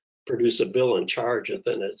to produce a bill and charge it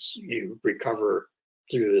than you recover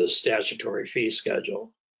through the statutory fee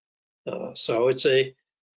schedule. So it's an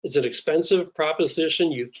expensive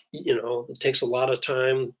proposition. It takes a lot of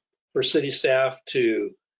time for city staff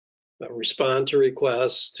to respond to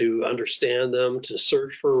requests, to understand them, to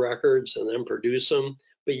search for records and then produce them.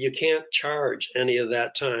 But you can't charge any of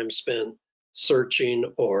that time spent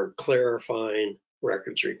searching or clarifying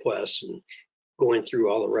records requests and going through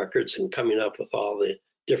all the records and coming up with all the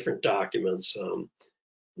different documents.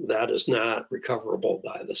 That is not recoverable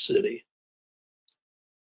by the city.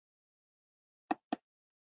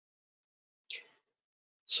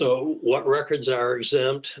 So what records are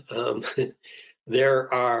exempt?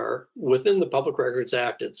 There are, within the Public Records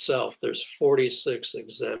Act itself, there's 46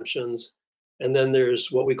 exemptions. And then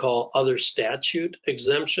there's what we call other statute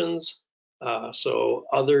exemptions. So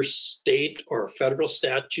other state or federal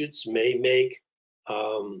statutes may make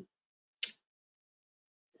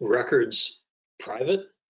records private.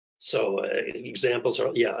 So examples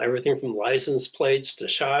are, everything from license plates to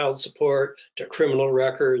child support to criminal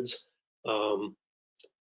records.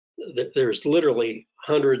 There's literally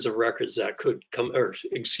hundreds of records that could come,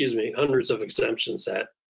 hundreds of exemptions that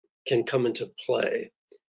can come into play.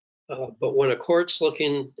 But when a court's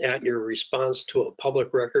looking at your response to a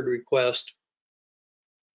public record request,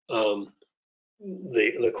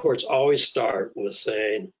 the courts always start with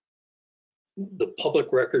saying the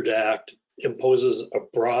Public Records Act imposes a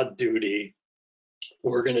broad duty.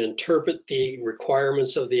 We're going to interpret the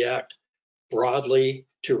requirements of the act broadly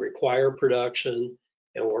to require production,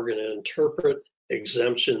 and we're going to interpret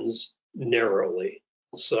exemptions narrowly.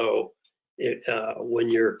 So when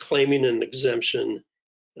you're claiming an exemption,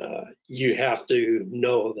 you have to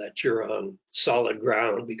know that you're on solid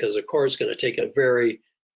ground, because the court's going to take a very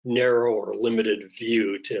narrow or limited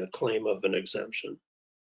view to a claim of an exemption.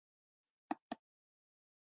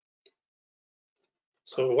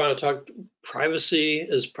 So we want to talk, privacy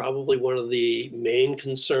is probably one of the main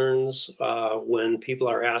concerns when people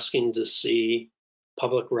are asking to see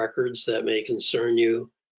public records that may concern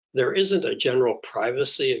you. There isn't a general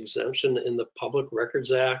privacy exemption in the Public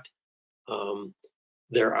Records Act.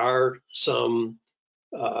 There are some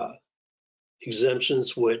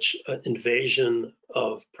exemptions which invasion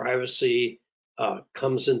of privacy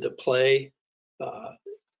comes into play.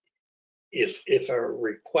 If a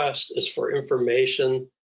request is for information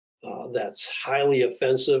that's highly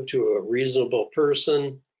offensive to a reasonable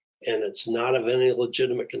person and it's not of any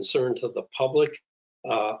legitimate concern to the public,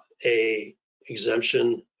 a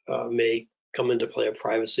exemption may come into play, a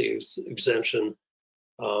privacy exemption.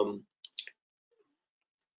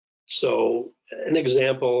 So an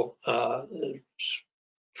example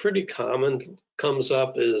pretty common comes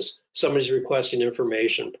up is somebody's requesting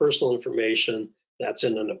information, personal information that's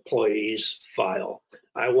in an employee's file.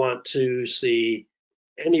 I want to see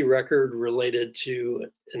any record related to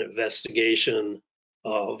an investigation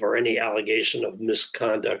of or any allegation of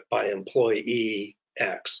misconduct by employee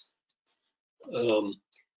X.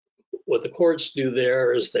 What the courts do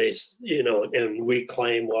there is they, and we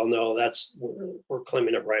claim, well, no, we're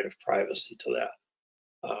claiming a right of privacy to that.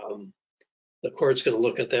 The court's going to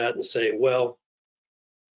look at that and say, well,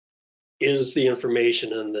 is the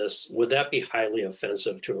information in this, would that be highly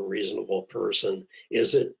offensive to a reasonable person?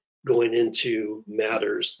 Is it going into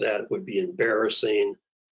matters that would be embarrassing?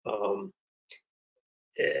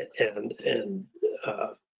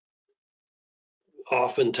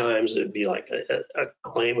 Oftentimes it'd be like a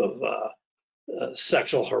claim of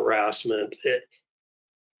sexual harassment.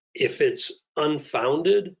 If it's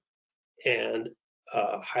unfounded and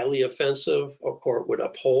highly offensive, a court would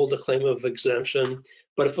uphold the claim of exemption.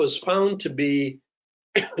 But if it was found to be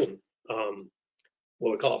what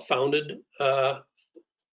we call a founded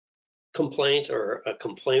complaint, or a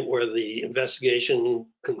complaint where the investigation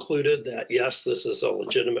concluded that, yes, this is a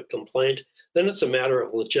legitimate complaint, then it's a matter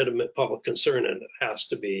of legitimate public concern and it has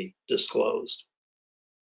to be disclosed.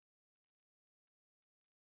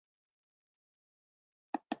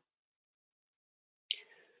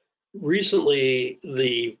 Recently,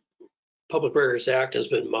 the Public Records Act has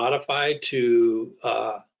been modified to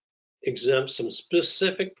exempt some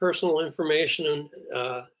specific personal information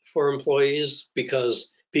for employees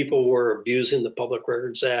because people were abusing the Public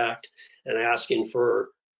Records Act and asking for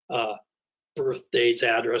birth dates,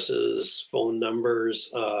 addresses, phone numbers,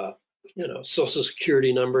 social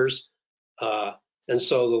security numbers. And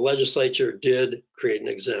so the legislature did create an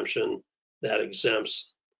exemption that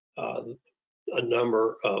exempts a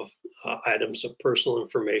number of items of personal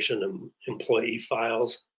information in employee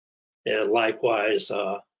files. And likewise,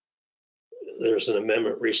 there's an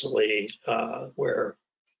amendment recently where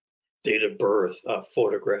date of birth,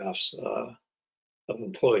 photographs of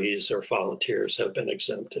employees or volunteers have been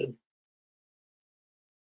exempted.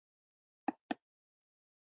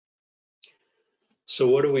 So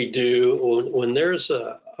what do we do when there's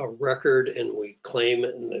a record and we claim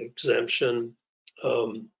an exemption?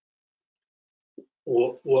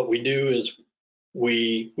 What we do is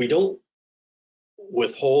we don't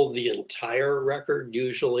withhold the entire record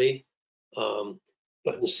usually,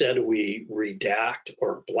 but instead we redact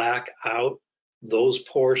or black out those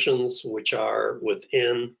portions which are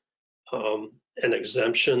within an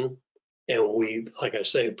exemption. And we, like I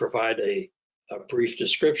say, provide a brief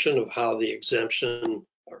description of how the exemption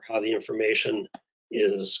or how the information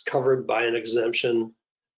is covered by an exemption.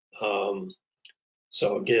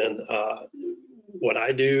 So again, what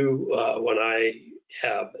I do when I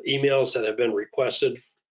have emails that have been requested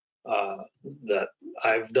that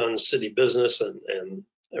I've done city business and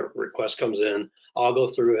a request comes in, I'll go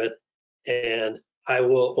through it and I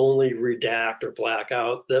will only redact or black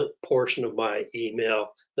out the portion of my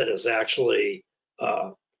email that is actually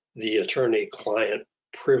the attorney-client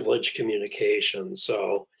privilege communication.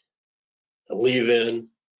 So I'll leave in,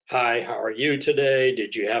 hi, how are you today?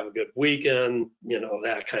 Did you have a good weekend?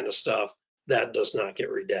 That kind of stuff. That does not get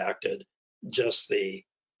redacted. Just the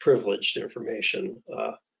privileged information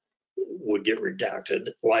would get redacted.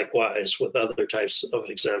 Likewise, with other types of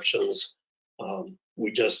exemptions,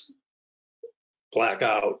 we just black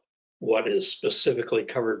out what is specifically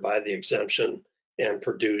covered by the exemption and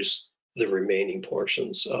produce the remaining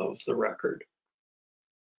portions of the record.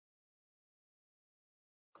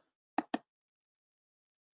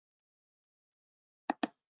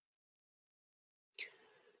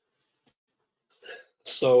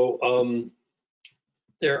 So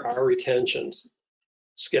there are retention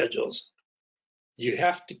schedules. you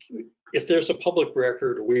have to, if there's a public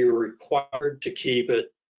record, we are required to keep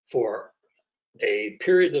it for a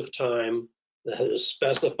period of time that is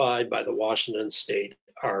specified by the Washington State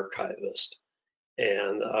Archivist.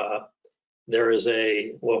 And there is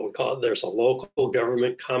there's a local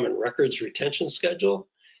government common records retention schedule.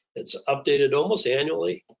 It's updated almost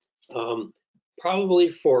annually. Probably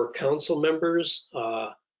for council members,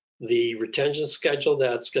 the retention schedule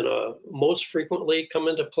that's gonna most frequently come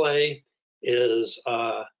into play is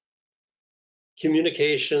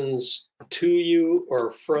communications to you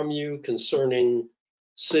or from you concerning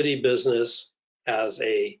city business as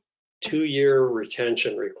a 2-year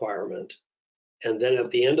retention requirement. And then at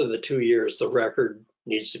the end of the 2 years, the record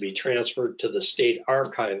needs to be transferred to the state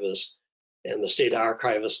archivist, and the state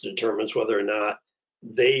archivist determines whether or not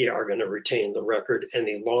they are going to retain the record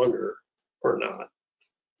any longer or not.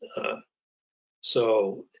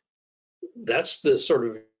 So that's the sort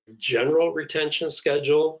of general retention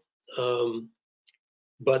schedule.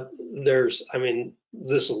 But there's, I mean,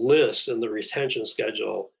 this list in the retention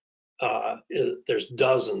schedule, there's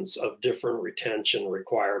dozens of different retention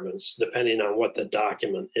requirements depending on what the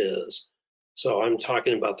document is. So I'm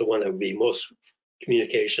talking about the one that would be most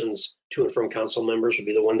communications to and from council members would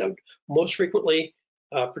be the one that would most frequently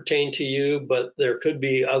pertain to you, but there could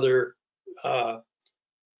be other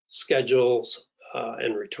schedules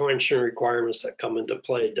and retention requirements that come into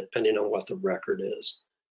play depending on what the record is.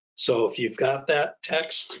 So if you've got that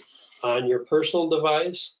text on your personal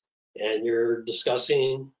device and you're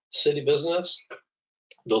discussing city business,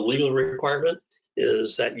 the legal requirement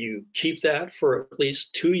is that you keep that for at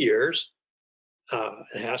least 2 years.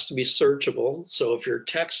 It has to be searchable. So if your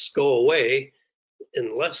texts go away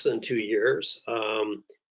in less than 2 years,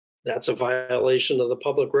 that's a violation of the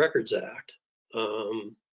Public Records Act.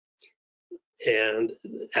 And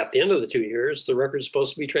at the end of the 2 years, the record is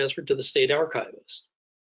supposed to be transferred to the state archivist.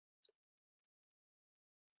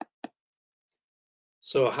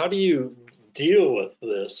 So how do you deal with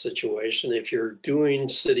this situation if you're doing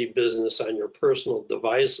city business on your personal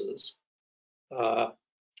devices?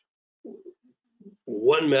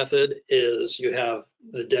 One method is you have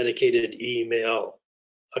the dedicated email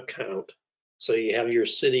account. So you have your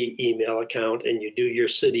city email account and you do your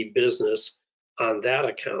city business on that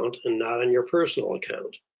account and not on your personal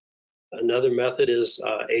account. Another method is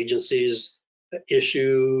agencies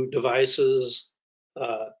issue devices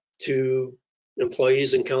to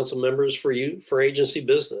employees and council members for agency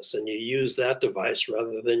business, and you use that device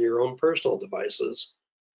rather than your own personal devices.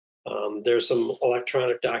 There's some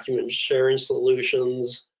electronic document sharing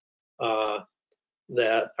solutions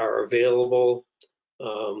that are available.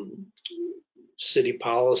 City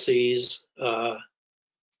policies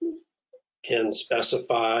can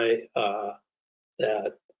specify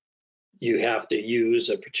that you have to use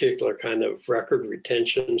a particular kind of record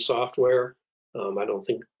retention software. I don't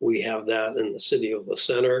think we have that in the city of La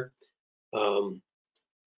Center.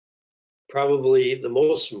 Probably the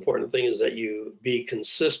most important thing is that you be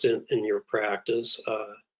consistent in your practice,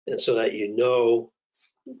 and so that you know,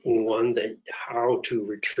 one, that how to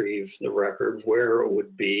retrieve the record, where it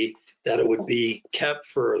would be, that it would be kept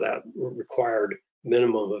for that required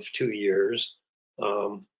minimum of 2 years,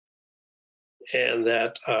 and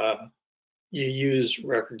that you use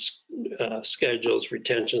records schedules,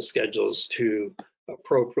 retention schedules to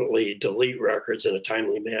appropriately delete records in a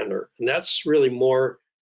timely manner. And that's really more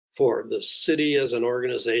for the city as an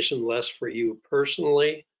organization, less for you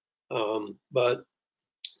personally. But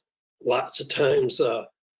lots of times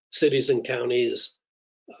cities and counties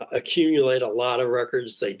accumulate a lot of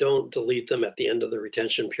records. They don't delete them at the end of the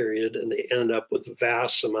retention period, and they end up with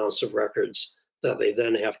vast amounts of records that they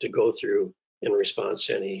then have to go through in response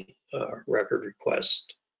to any record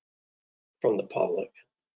request from the public.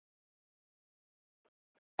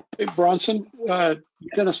 Hey, Bronson,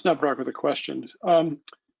 Dennis Nebrock with a question.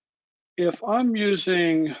 If I'm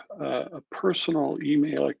using a personal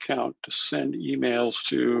email account to send emails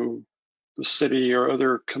to the city or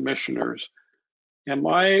other commissioners, am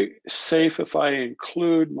I safe if I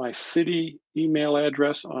include my city email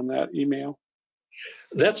address on that email?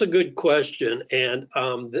 That's a good question, and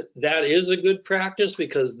that is a good practice,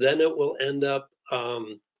 because then it will end up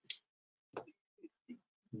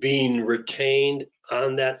being retained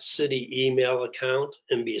on that city email account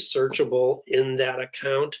and be searchable in that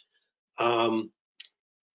account.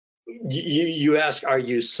 You ask, are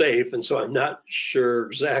you safe? And so I'm not sure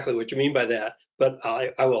exactly what you mean by that, but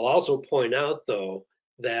I will also point out, though,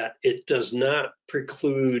 that it does not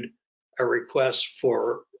preclude a request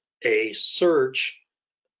for a search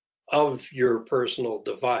of your personal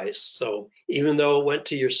device. So even though it went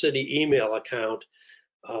to your city email account,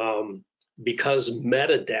 because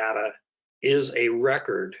metadata is a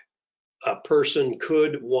record, a person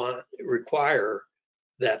could require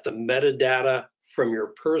that the metadata from your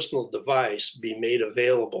personal device be made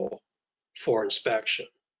available for inspection.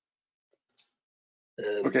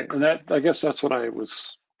 And Okay, and that, I guess that's what I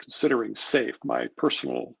was considering safe. My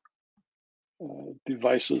personal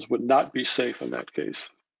devices would not be safe in that case.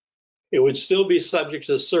 it would still be subject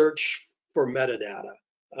to search for metadata.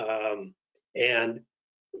 And,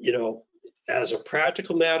 you know, as a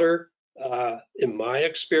practical matter, in my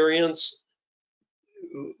experience,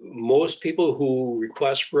 most people who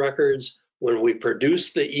request records, when we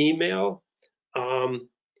produce the email,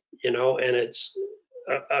 you know, and it's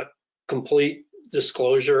a complete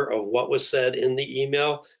disclosure of what was said in the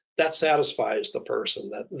email, that satisfies the person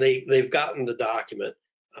that they've gotten the document.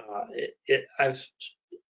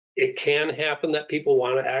 It can happen that people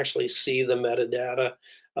want to actually see the metadata,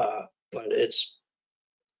 but it's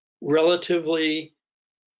relatively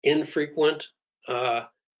infrequent.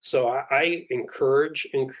 So I encourage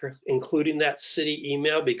including that city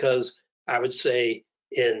email, because I would say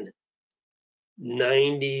in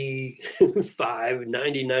 95,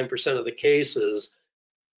 99% of the cases,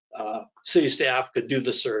 city staff could do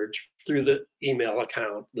the search through the email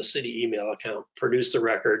account, the city email account, produce the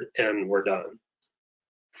record, and we're done.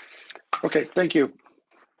 Okay, thank you.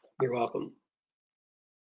 You're welcome.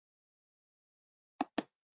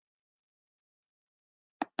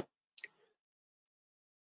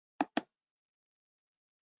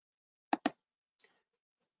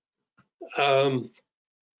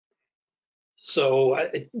 So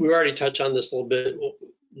we already touched on this a little bit,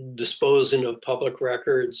 disposing of public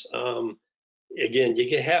records. Again,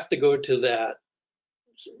 you have to go to that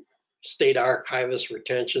state archivist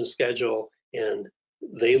retention schedule, and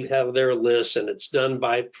they have their list, and it's done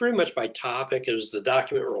by pretty much by topic. Is the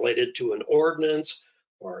document related to an ordinance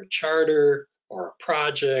or a charter or a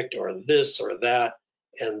project or this or that?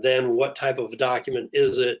 And then what type of document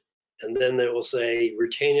is it? And then they will say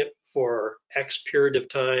retain it for X period of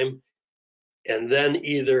time, and then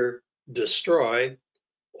either destroy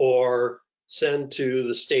or send to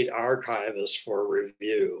the state archivist for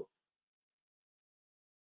review.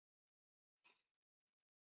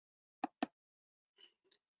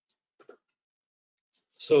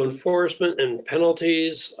 So enforcement and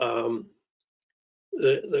penalties, the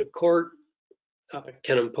court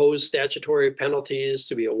can impose statutory penalties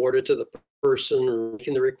to be awarded to the person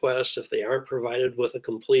making the request if they aren't provided with a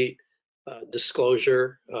complete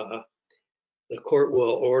disclosure. The court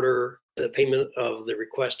will order the payment of the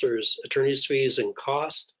requester's attorney's fees and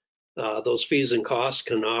costs. Those fees and costs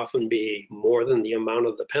can often be more than the amount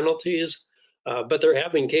of the penalties, but there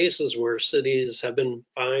have been cases where cities have been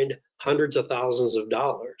fined hundreds of thousands of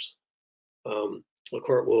dollars. The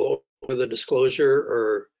court will order the disclosure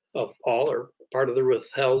or of all or part of the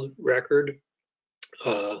withheld record.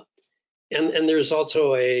 And there's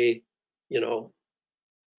also a, you know,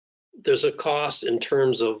 there's a cost in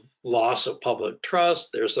terms of loss of public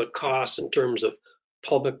trust. There's a cost in terms of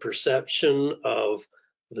public perception of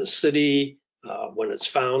the city when it's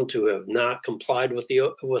found to have not complied with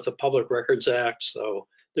the Public Records Act. So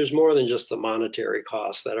there's more than just the monetary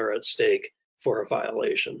costs that are at stake for a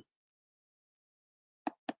violation.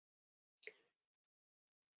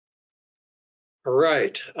 All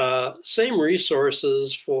right, same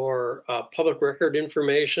resources for public record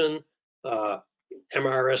information,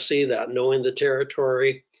 MRSC, that knowing the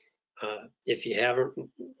territory. If you haven't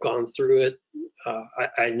gone through it,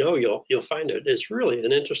 I know you'll find it. It's really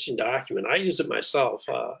an interesting document. I use it myself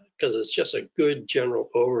because it's just a good general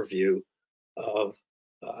overview of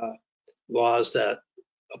laws that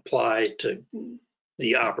apply to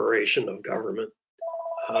the operation of government.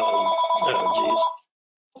 Oh,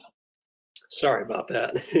 geez. Sorry about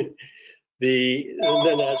that. And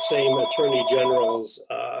then that same Attorney General's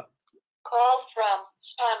call from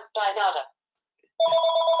Sam Dinata.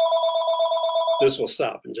 This will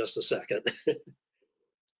stop in just a second.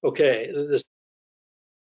 Okay, this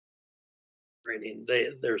training.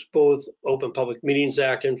 There's both Open Public Meetings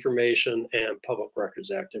Act information and Public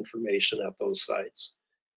Records Act information at those sites.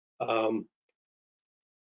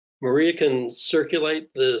 Maria can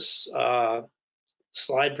circulate this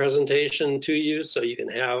slide presentation to you so you can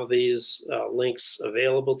have these links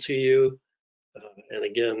available to you. And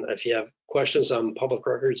again, if you have questions on Public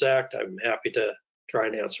Records Act, I'm happy to try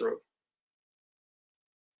and answer them.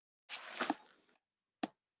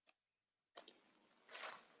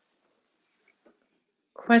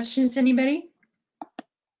 Questions, anybody?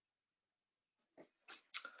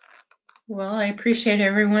 Well, I appreciate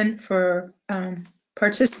everyone for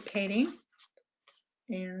participating.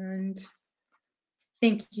 And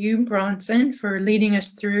Thank you, Bronson, for leading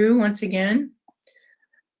us through once again.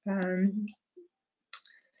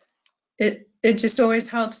 It just always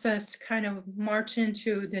helps us kind of march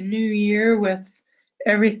into the new year with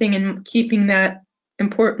everything and keeping that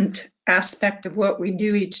important aspect of what we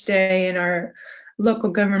do each day in our local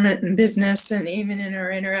government and business, and even in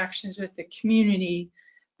our interactions with the community,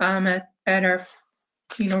 at our,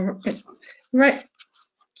 right,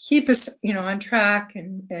 keep us, on track,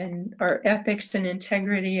 and our ethics and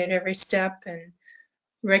integrity at every step, and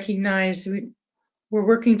recognize we're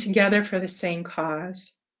working together for the same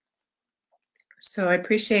cause. So I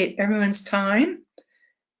appreciate everyone's time.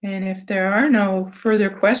 And if there are no further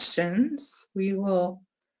questions, we will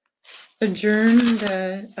adjourn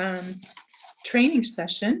the training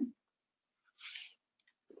session.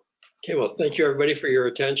 Okay, well, thank you everybody for your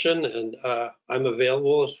attention, and I'm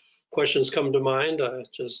available if questions come to mind.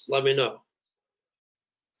 Just let me know.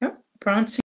 Yep, Bronson.